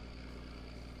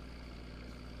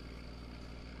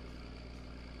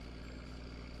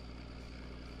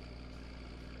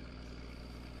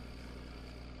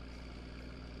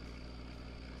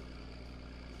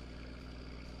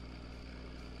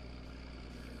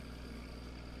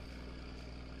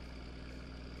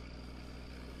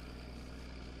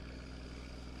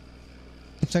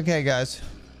 It's okay, guys.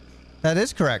 That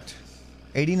is correct.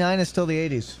 89 is still the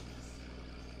 80s.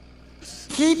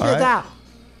 Keep All it right. up.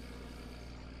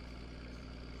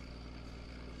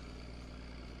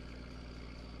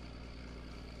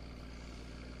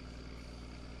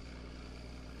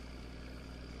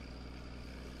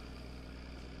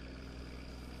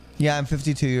 Yeah, I'm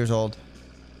 52 years old.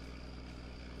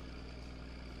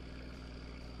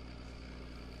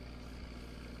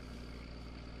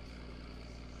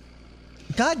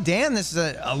 God damn, this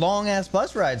is a long ass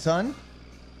bus ride, son.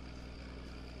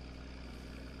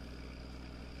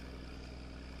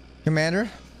 Commander,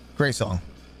 great song.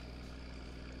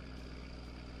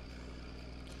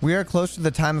 We are closer to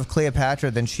the time of Cleopatra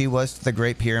than she was to the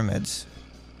Great Pyramids.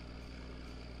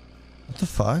 What the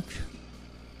fuck?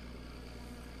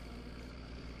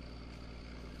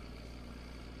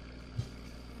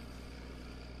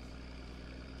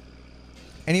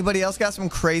 Anybody else got some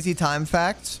crazy time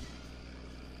facts?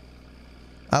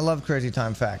 I love crazy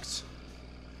time facts.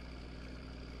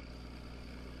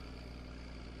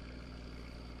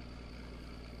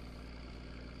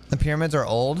 The pyramids are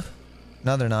old?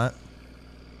 No, they're not.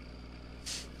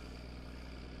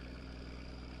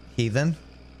 Heathen.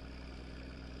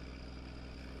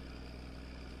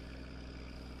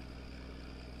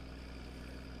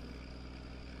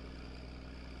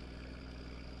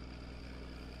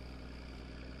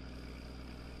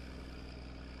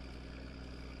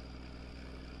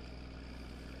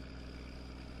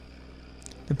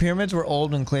 The pyramids were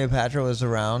old when Cleopatra was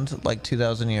around, like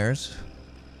 2,000 years.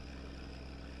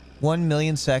 1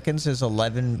 million seconds is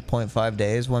 11.5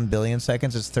 days. 1 billion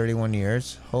seconds is 31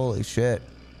 years. Holy shit.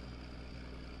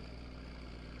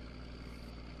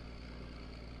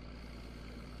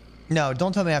 No,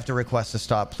 don't tell me I have to request to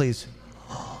stop, please.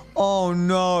 Oh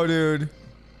no, dude.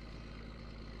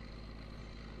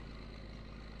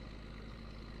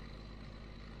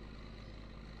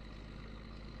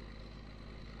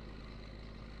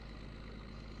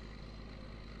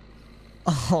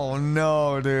 Oh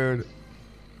no, dude.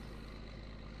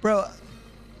 Bro,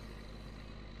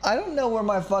 I don't know where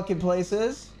my fucking place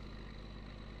is.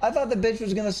 I thought the bitch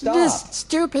was gonna stop. This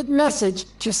stupid message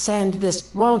to send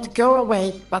this won't go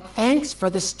away, but thanks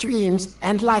for the streams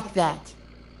and like that.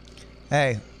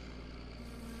 Hey.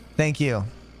 Thank you.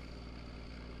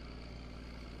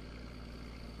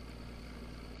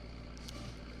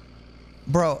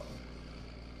 Bro.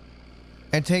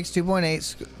 It takes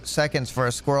 2.8 seconds for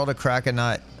a squirrel to crack a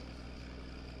nut.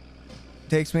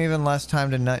 Takes me even less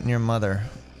time to nut in your mother.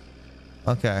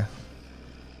 Okay.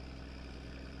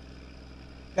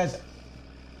 Guys,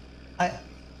 I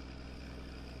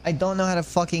don't know how to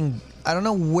fucking... I don't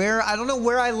know where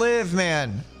I live,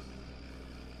 man.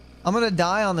 I'm gonna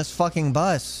die on this fucking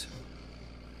bus.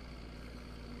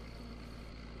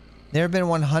 There have been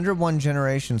 101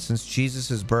 generations since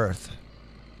Jesus' birth.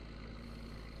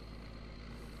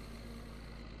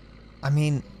 I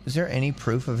mean, is there any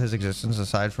proof of his existence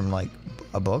aside from, like,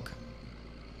 a book?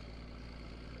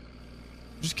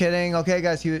 Just kidding. Okay,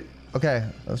 guys, okay.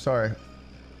 Oh, sorry.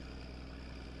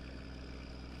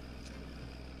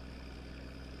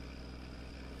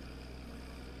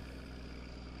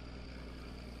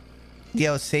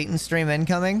 Yo, Satan stream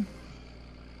incoming.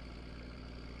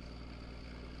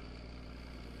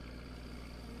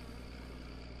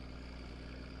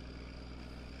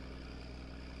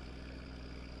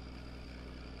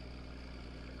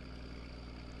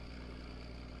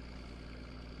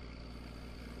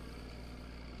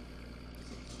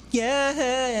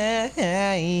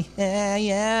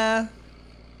 Yeah.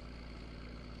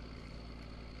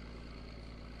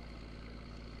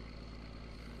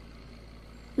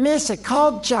 Mesa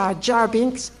called Jar Jar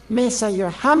Binks. Mesa, your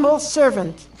humble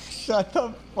servant. Shut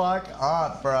the fuck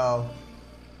up, bro.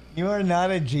 You are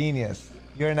not a genius.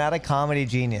 You're not a comedy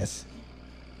genius.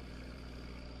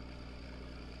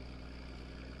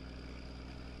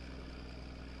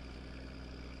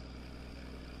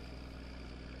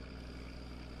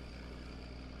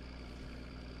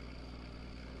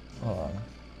 Hold on.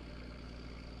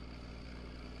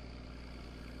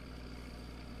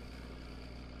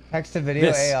 Text to video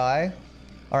This. AI.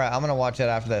 All right, I'm gonna watch that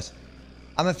after this.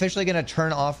 I'm officially gonna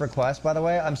turn off requests, by the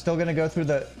way. I'm still gonna go through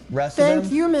the rest of Thank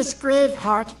them. you, Miss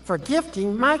Graveheart, for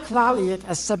gifting Mike Lolliot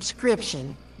a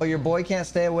subscription. But your boy can't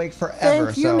stay awake forever,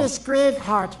 Thank you, so. Miss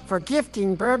Graveheart, for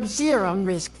gifting Burb Zero and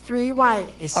Risk 3Y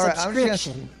a All right,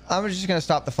 subscription. I'm just gonna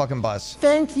stop the fucking bus.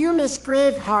 Thank you, Miss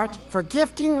Graveheart, for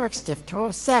gifting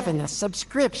Rickstiff207 a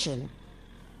subscription.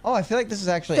 Oh, I feel like this is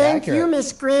actually Thank accurate. you,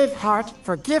 Miss Graveheart,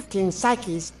 for gifting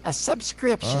Psyches a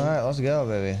subscription. All right, let's go,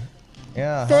 baby.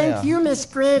 Yeah. Thank you, Miss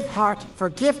Graveheart, for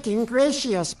gifting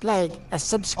Gracious Plague a Oh my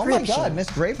subscription. God, Miss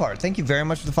Graveheart, thank you very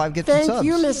much for the 5 gifted Thank subs.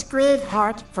 you, Miss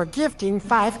Graveheart, for gifting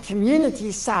 5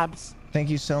 community subs. Thank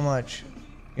you so much.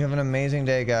 You have an amazing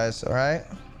day, guys. All right.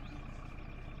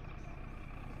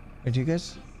 Wait, do you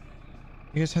guys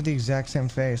have the exact same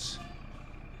face.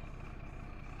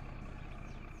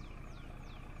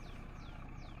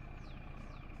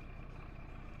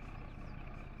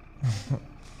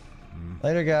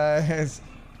 Later, guys.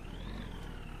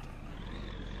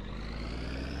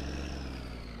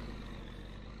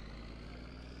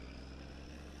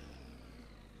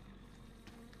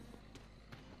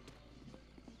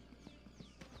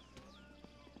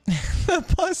 The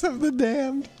bus of the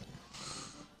damned.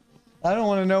 I don't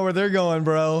want to know where they're going,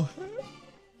 bro.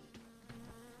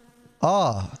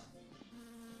 Ah.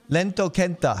 Lento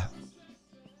Kenta.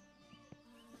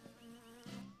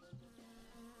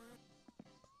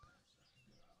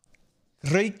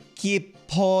 Ricky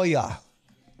Poya.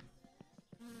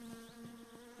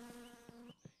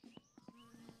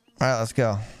 All right, let's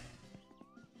go.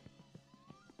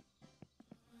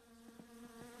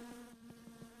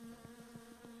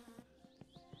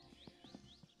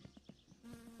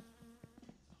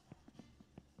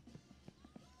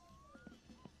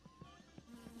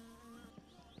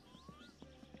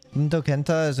 Lento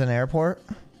Kenta is an airport.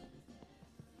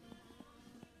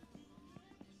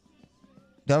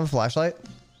 Do I have a flashlight?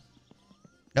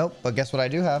 Nope, but guess what I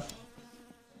do have?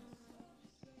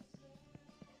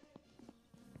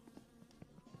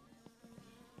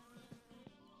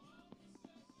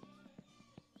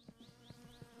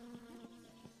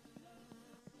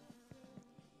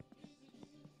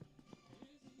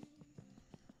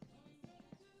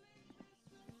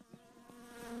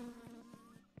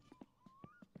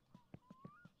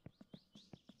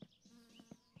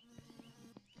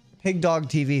 Pig Dog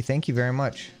TV, thank you very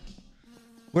much.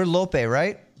 We're Lope,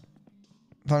 right?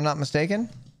 If I'm not mistaken.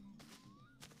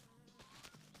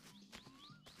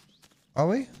 Are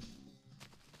we?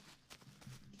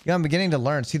 Yeah, I'm beginning to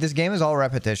learn. See, this game is all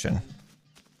repetition.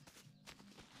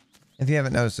 If you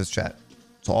haven't noticed this, chat.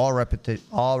 It's all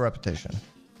repetition.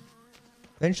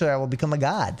 Eventually, I will become a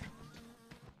god.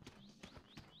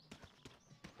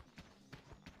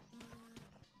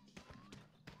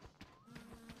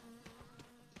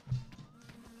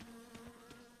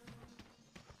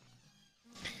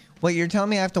 Wait, you're telling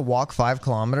me I have to walk 5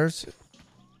 kilometers?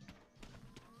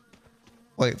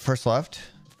 Wait, first left?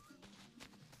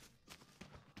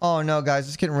 Oh no, guys,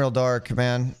 it's getting real dark,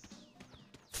 man.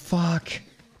 Fuck.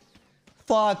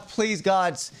 Fuck, please,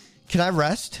 gods. Can I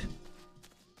rest?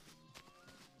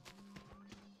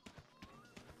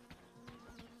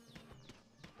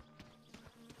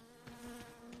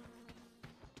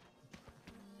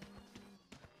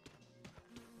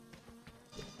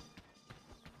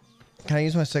 Can I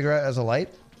use my cigarette as a light?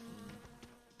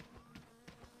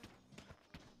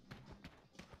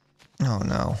 Oh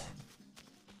no.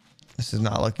 This is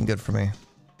not looking good for me.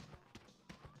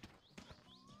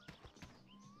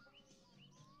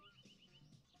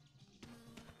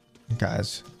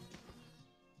 Guys.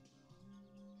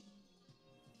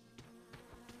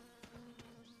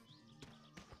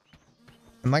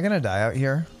 Am I gonna die out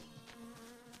here?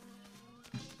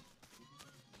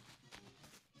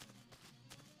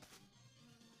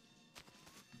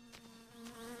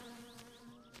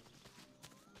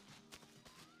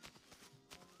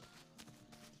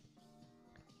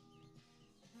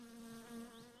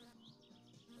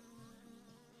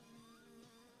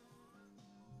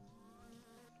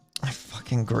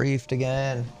 fucking griefed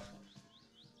again.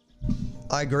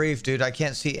 I griefed, dude. I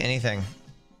can't see anything.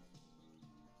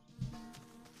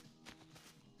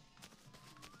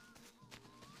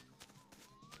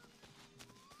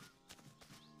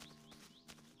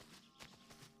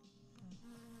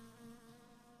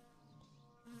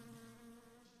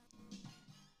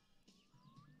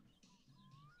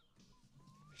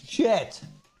 Shit.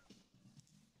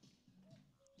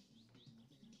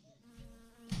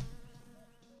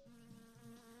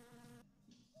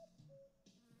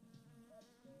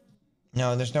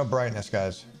 No, there's no brightness,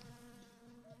 guys.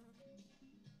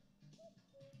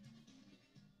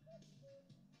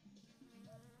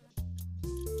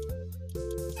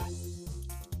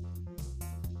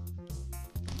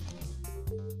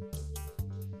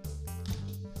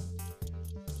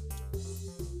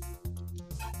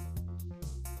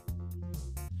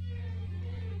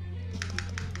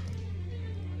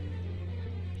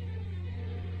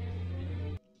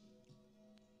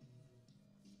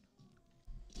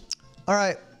 All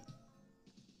right.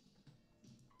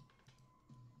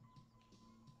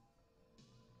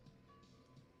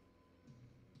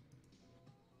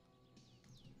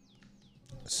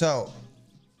 So,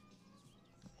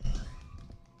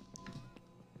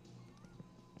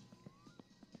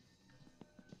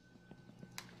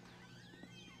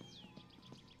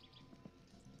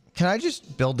 can I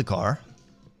just build the car?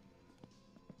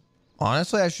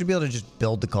 Honestly, I should be able to just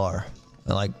build the car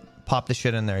and like pop the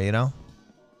shit in there, you know?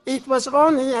 It was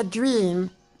only a dream.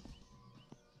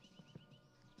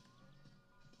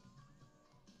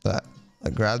 That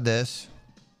I grab this.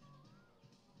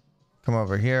 Come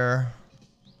over here.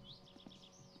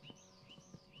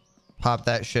 Pop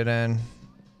that shit in.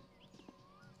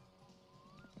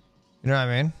 You know what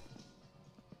I mean?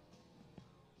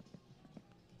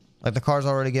 Like the car's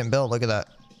already getting built. Look at that.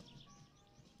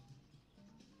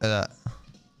 Look at that.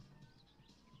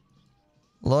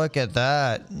 Look at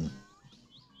that.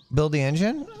 Build the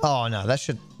engine? Oh no, that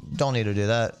should don't need to do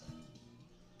that.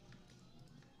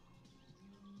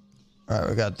 Alright,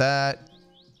 we got that.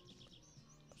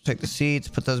 Take the seats,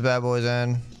 put those bad boys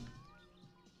in.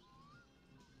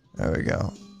 There we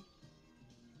go.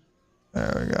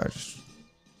 There we go. Just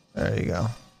there you go.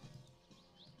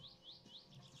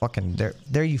 Fucking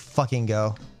there you fucking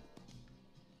go.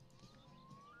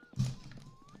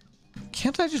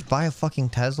 Can't I just buy a fucking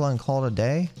Tesla and call it a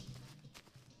day?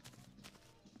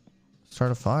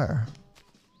 Start a fire.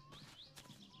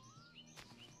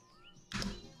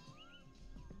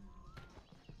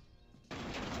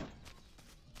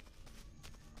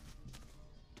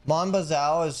 Mon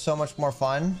Bazao is so much more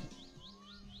fun.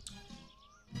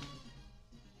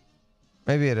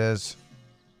 Maybe it is.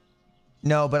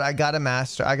 No, but I gotta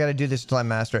master. I gotta do this till I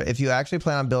master it. If you actually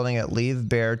plan on building it, leave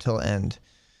bear till end.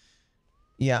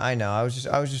 Yeah, I know. I was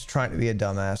just trying to be a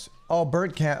dumbass. Oh,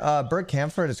 Bird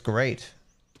Camford is great.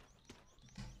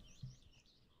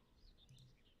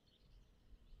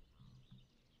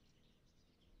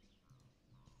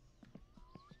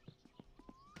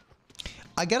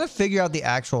 I gotta figure out the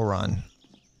actual run.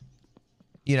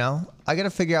 You know? I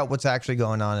gotta figure out what's actually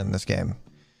going on in this game.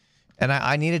 And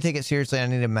I need to take it seriously. I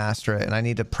need to master it. And I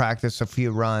need to practice a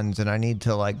few runs. And I need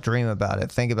to, like, dream about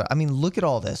it. Think about it. I mean, look at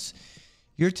all this.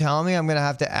 You're telling me I'm gonna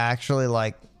have to actually,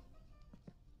 like...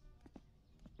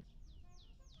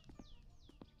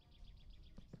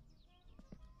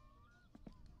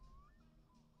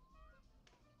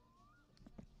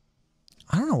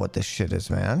 I don't know what this shit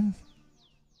is, man.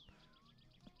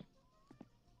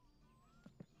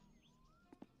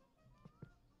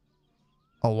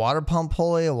 A water pump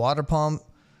pulley, a water pump,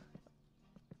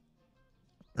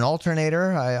 an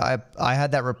alternator. I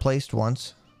had that replaced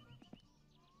once.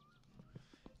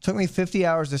 Took me 50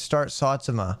 hours to start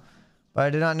Satsuma, but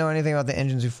I did not know anything about the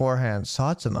engines beforehand.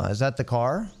 Satsuma, is that the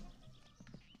car?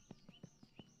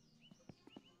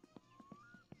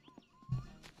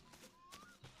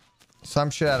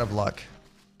 Some shit out of luck.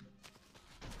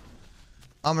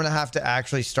 I'm gonna have to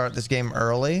actually start this game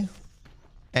early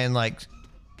and like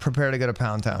prepare to go to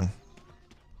Pound Town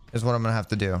is what I'm gonna have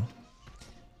to do,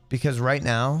 because right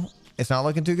now it's not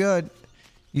looking too good.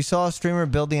 You saw a streamer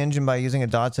build the engine by using a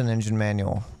Datsun engine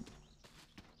manual.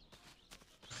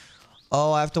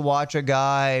 Oh, I have to watch a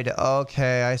guide.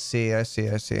 Okay, I see. I see.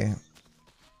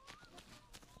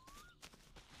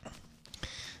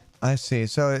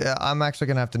 So I'm actually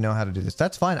gonna have to know how to do this.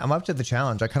 That's fine. I'm up to the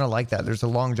challenge. I kind of like that. There's a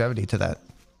longevity to that.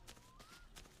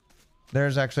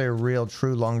 There's actually a real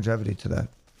true longevity to that.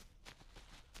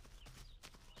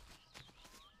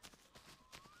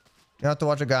 You don't have to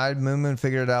watch a guide. Moon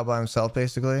figured it out by himself,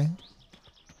 basically.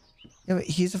 Yeah, but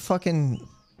he's a fucking...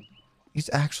 He's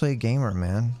actually a gamer,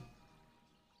 man.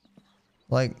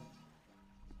 Like,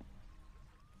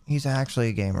 he's actually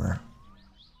a gamer.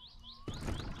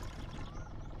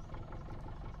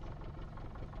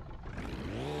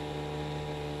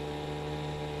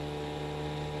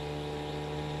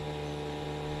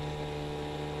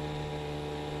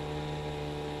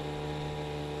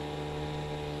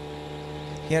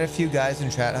 He had a few guys in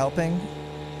chat helping.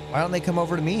 Why don't they come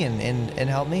over to me and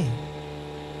help me?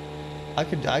 I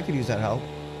could use that help.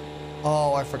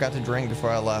 Oh, I forgot to drink before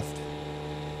I left.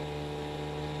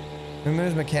 Moon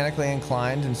is mechanically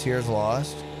inclined and Cyr's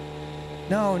lost.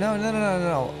 No.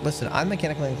 Listen, I'm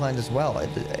mechanically inclined as well.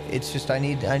 It's just I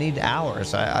need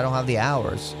hours. I don't have the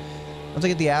hours. Once I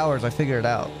get the hours, I figure it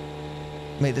out.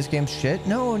 Wait, this game's shit?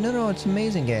 No, it's an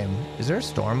amazing game. Is there a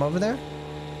storm over there?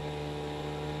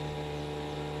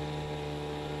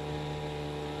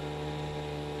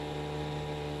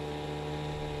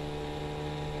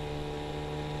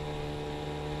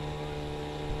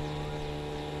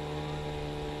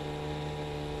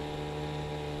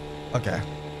 Okay.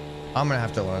 I'm gonna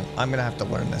have to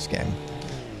learn this game.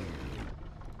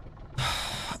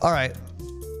 All right.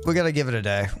 We gotta give it a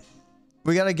day.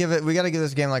 We gotta give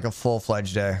this game like a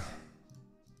full-fledged day.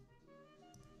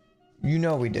 You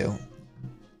know we do.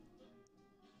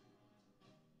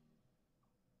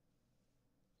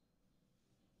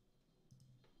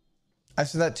 I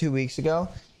said that 2 weeks ago.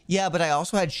 Yeah, but I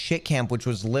also had shit camp, which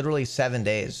was literally 7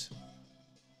 days.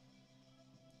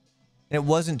 And it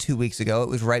wasn't 2 weeks ago. It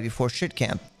was right before shit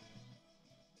camp.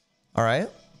 All right.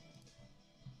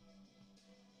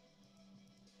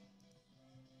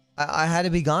 I had to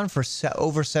be gone for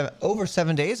over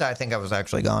 7 days. I think I was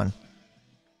actually gone.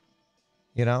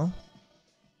 You know,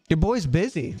 your boy's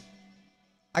busy.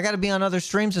 I got to be on other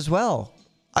streams as well.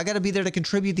 I got to be there to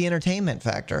contribute the entertainment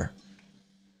factor.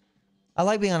 I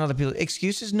like being on other people's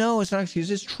excuses. No, it's not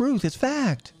excuses. It's truth. It's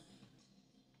fact.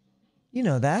 You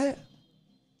know that.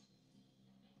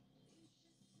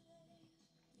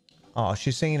 Oh,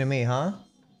 she's singing to me, huh?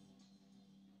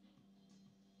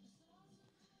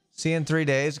 See you in 3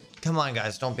 days. Come on,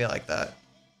 guys. Don't be like that.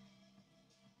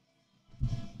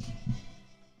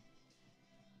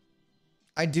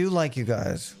 I do like you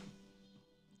guys.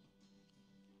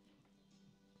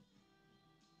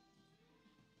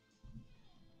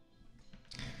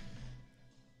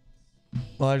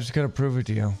 Well, I just gotta prove it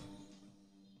to you.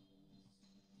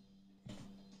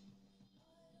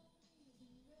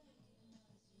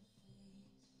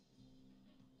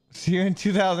 See you in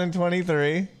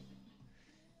 2023.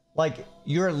 Like,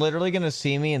 you're literally gonna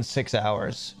see me in 6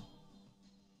 hours.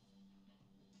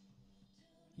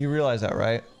 You realize that,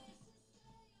 right?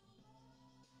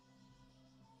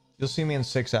 You'll see me in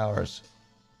 6 hours.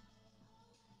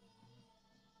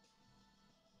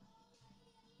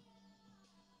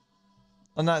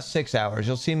 Well, not 6 hours.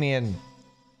 You'll see me in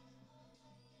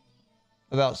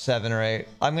about 7 or 8.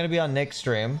 I'm gonna be on Nick's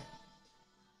stream.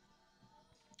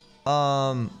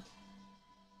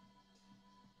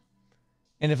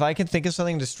 And if I can think of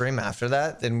something to stream after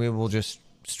that, then we will just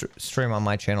stream on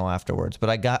my channel afterwards. But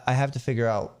I have to figure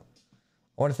out.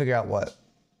 I want to figure out what.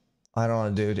 I don't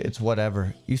know, dude. It's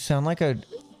whatever. You sound like an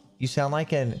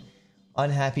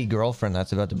unhappy girlfriend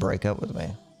that's about to break up with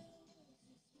me.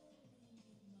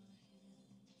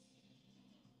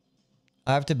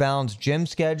 I have to balance gym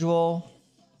schedule.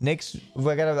 Nick's.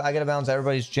 I gotta balance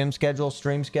everybody's gym schedule,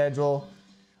 stream schedule,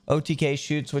 OTK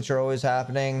shoots, which are always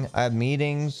happening. I have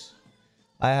meetings.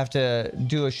 I have to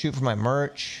do a shoot for my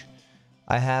merch.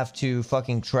 I have to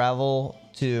fucking travel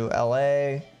to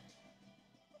LA.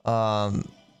 So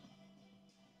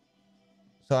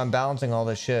I'm balancing all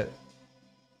this shit.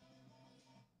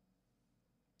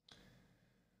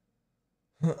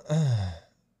 I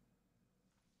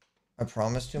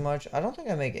promise too much? I don't think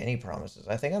I make any promises.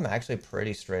 I think I'm actually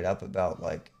pretty straight up about,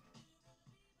 like,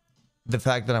 the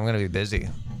fact that I'm going to be busy.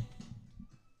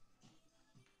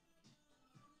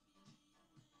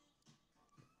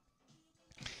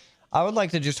 I would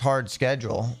like to just hard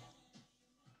schedule.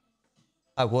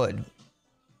 I would.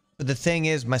 But the thing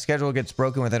is, my schedule gets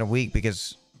broken within a week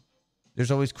because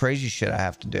there's always crazy shit I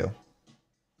have to do.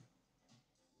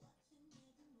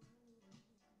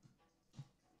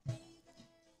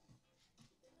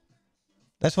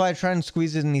 That's why I try and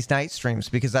squeeze it in these night streams,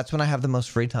 because that's when I have the most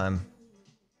free time.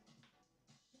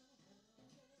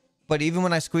 But even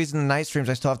when I squeeze in the night streams,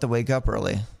 I still have to wake up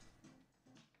early.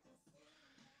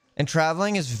 And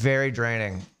traveling is very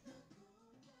draining.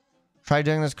 Try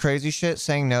doing this crazy shit,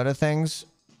 saying no to things.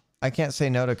 I can't say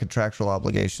no to contractual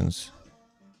obligations.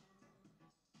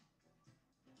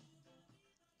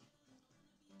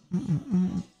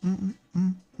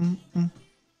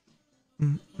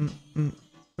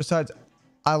 Besides,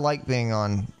 I like being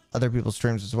on other people's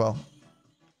streams as well.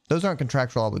 Those aren't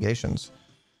contractual obligations.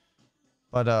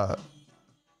 But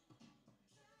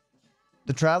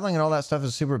the traveling and all that stuff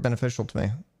is super beneficial to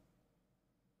me.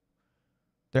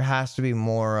 There has to be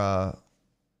more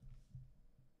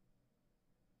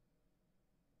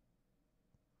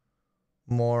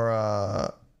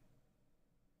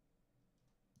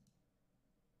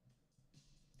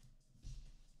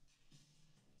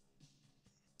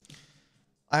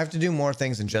I have to do more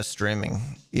things than just streaming.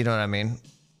 You know what I mean?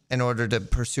 In order to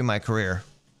pursue my career.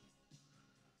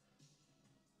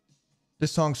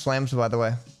 This song slams, by the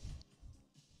way.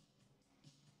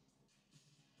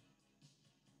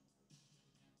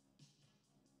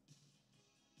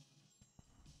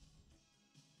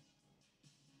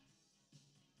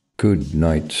 Good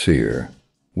night, Cyr.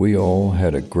 We all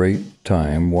had a great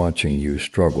time watching you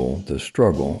struggle. The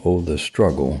struggle, oh, the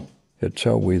struggle. It's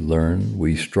how we learn,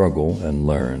 we struggle and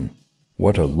learn.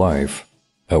 What a life.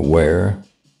 Aware.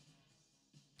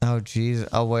 Oh, geez,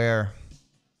 aware.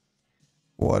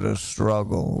 What a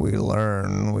struggle. We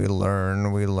learn, we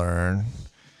learn, we learn.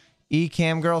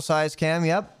 E-cam girl size cam,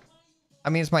 yep.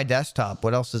 I mean, it's my desktop.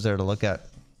 What else is there to look at?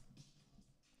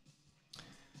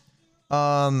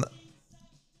 I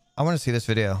want to see this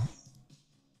video.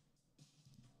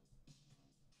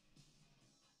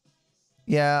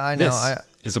 Yeah, I know. This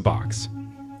is a box.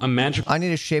 A magical... I need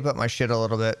to shape up my shit a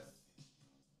little bit.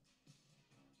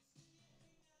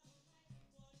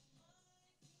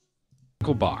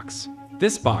 box.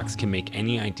 This box can make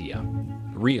any idea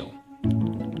real.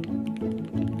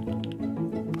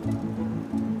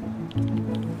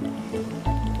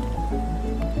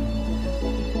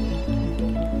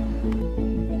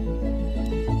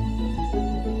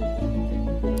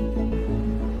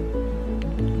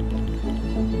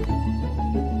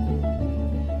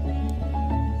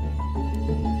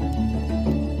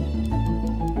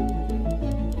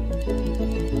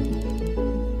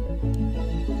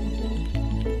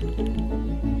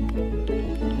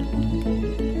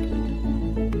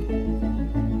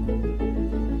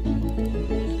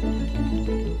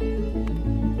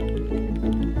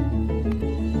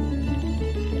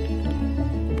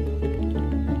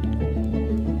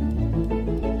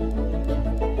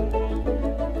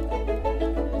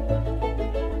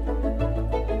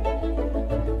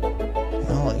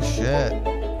 Holy shit.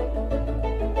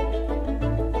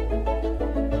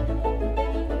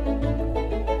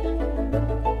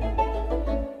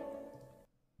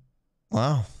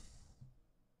 Wow.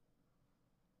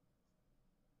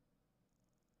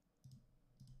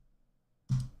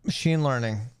 Machine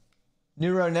learning.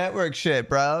 Neural network shit,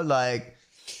 bro. Like,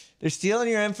 they're stealing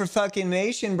your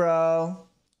information, bro.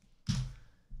 They're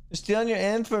stealing your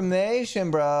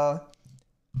information, bro.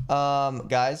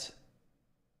 Guys.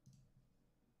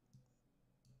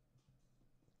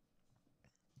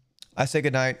 I say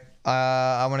goodnight.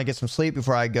 I want to get some sleep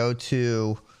before I go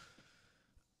to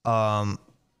Nick's.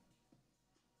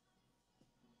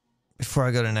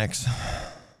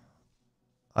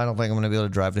 I don't think I'm going to be able to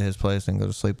drive to his place and go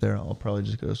to sleep there. I'll probably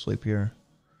just go to sleep here.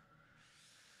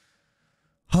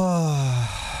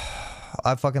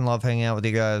 I fucking love hanging out with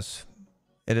you guys.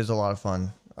 It is a lot of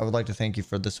fun. I would like to thank you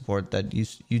for the support that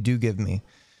you do give me.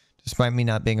 Despite me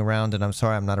not being around, and I'm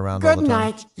sorry I'm not around all the time. Good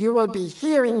night. You will be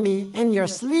hearing me in your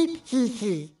sleep, hee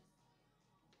hee.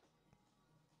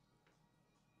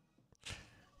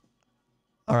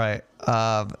 All right.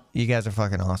 You guys are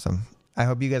fucking awesome. I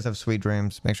hope you guys have sweet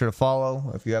dreams. Make sure to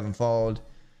follow if you haven't followed.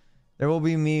 There will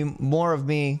be more of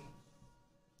me.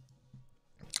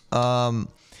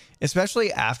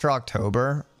 Especially after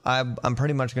October. I'm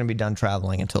pretty much going to be done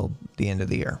traveling until the end of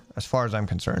the year, as far as I'm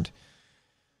concerned.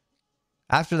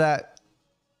 After that,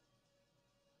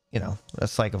 you know,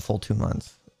 that's like a full 2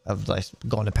 months of like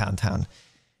going to Pound Town.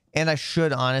 And I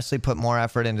should honestly put more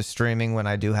effort into streaming when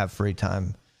I do have free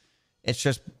time. It's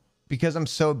just because I'm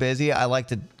so busy, I like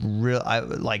to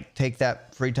take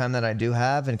that free time that I do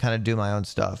have and kind of do my own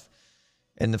stuff.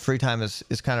 And the free time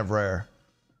is kind of rare.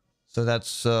 So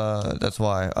that's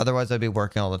why. Otherwise I'd be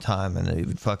working all the time and it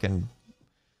would fucking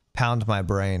pound my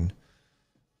brain.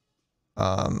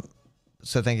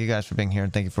 So thank you guys for being here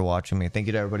and thank you for watching me. Thank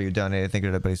you to everybody who donated. Thank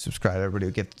you to everybody who subscribed, everybody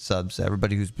who gifted subs,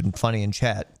 everybody who's been funny in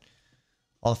chat.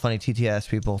 All the funny TTS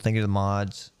people. Thank you to the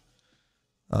mods.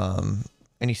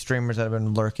 Any streamers that have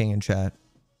been lurking in chat.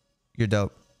 You're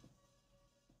dope.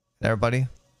 Everybody,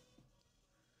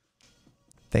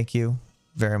 thank you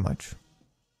very much.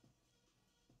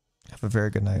 Have a very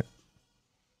good night.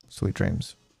 Sweet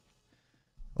dreams.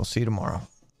 We'll see you tomorrow.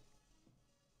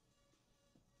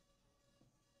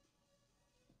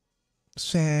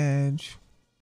 Sage.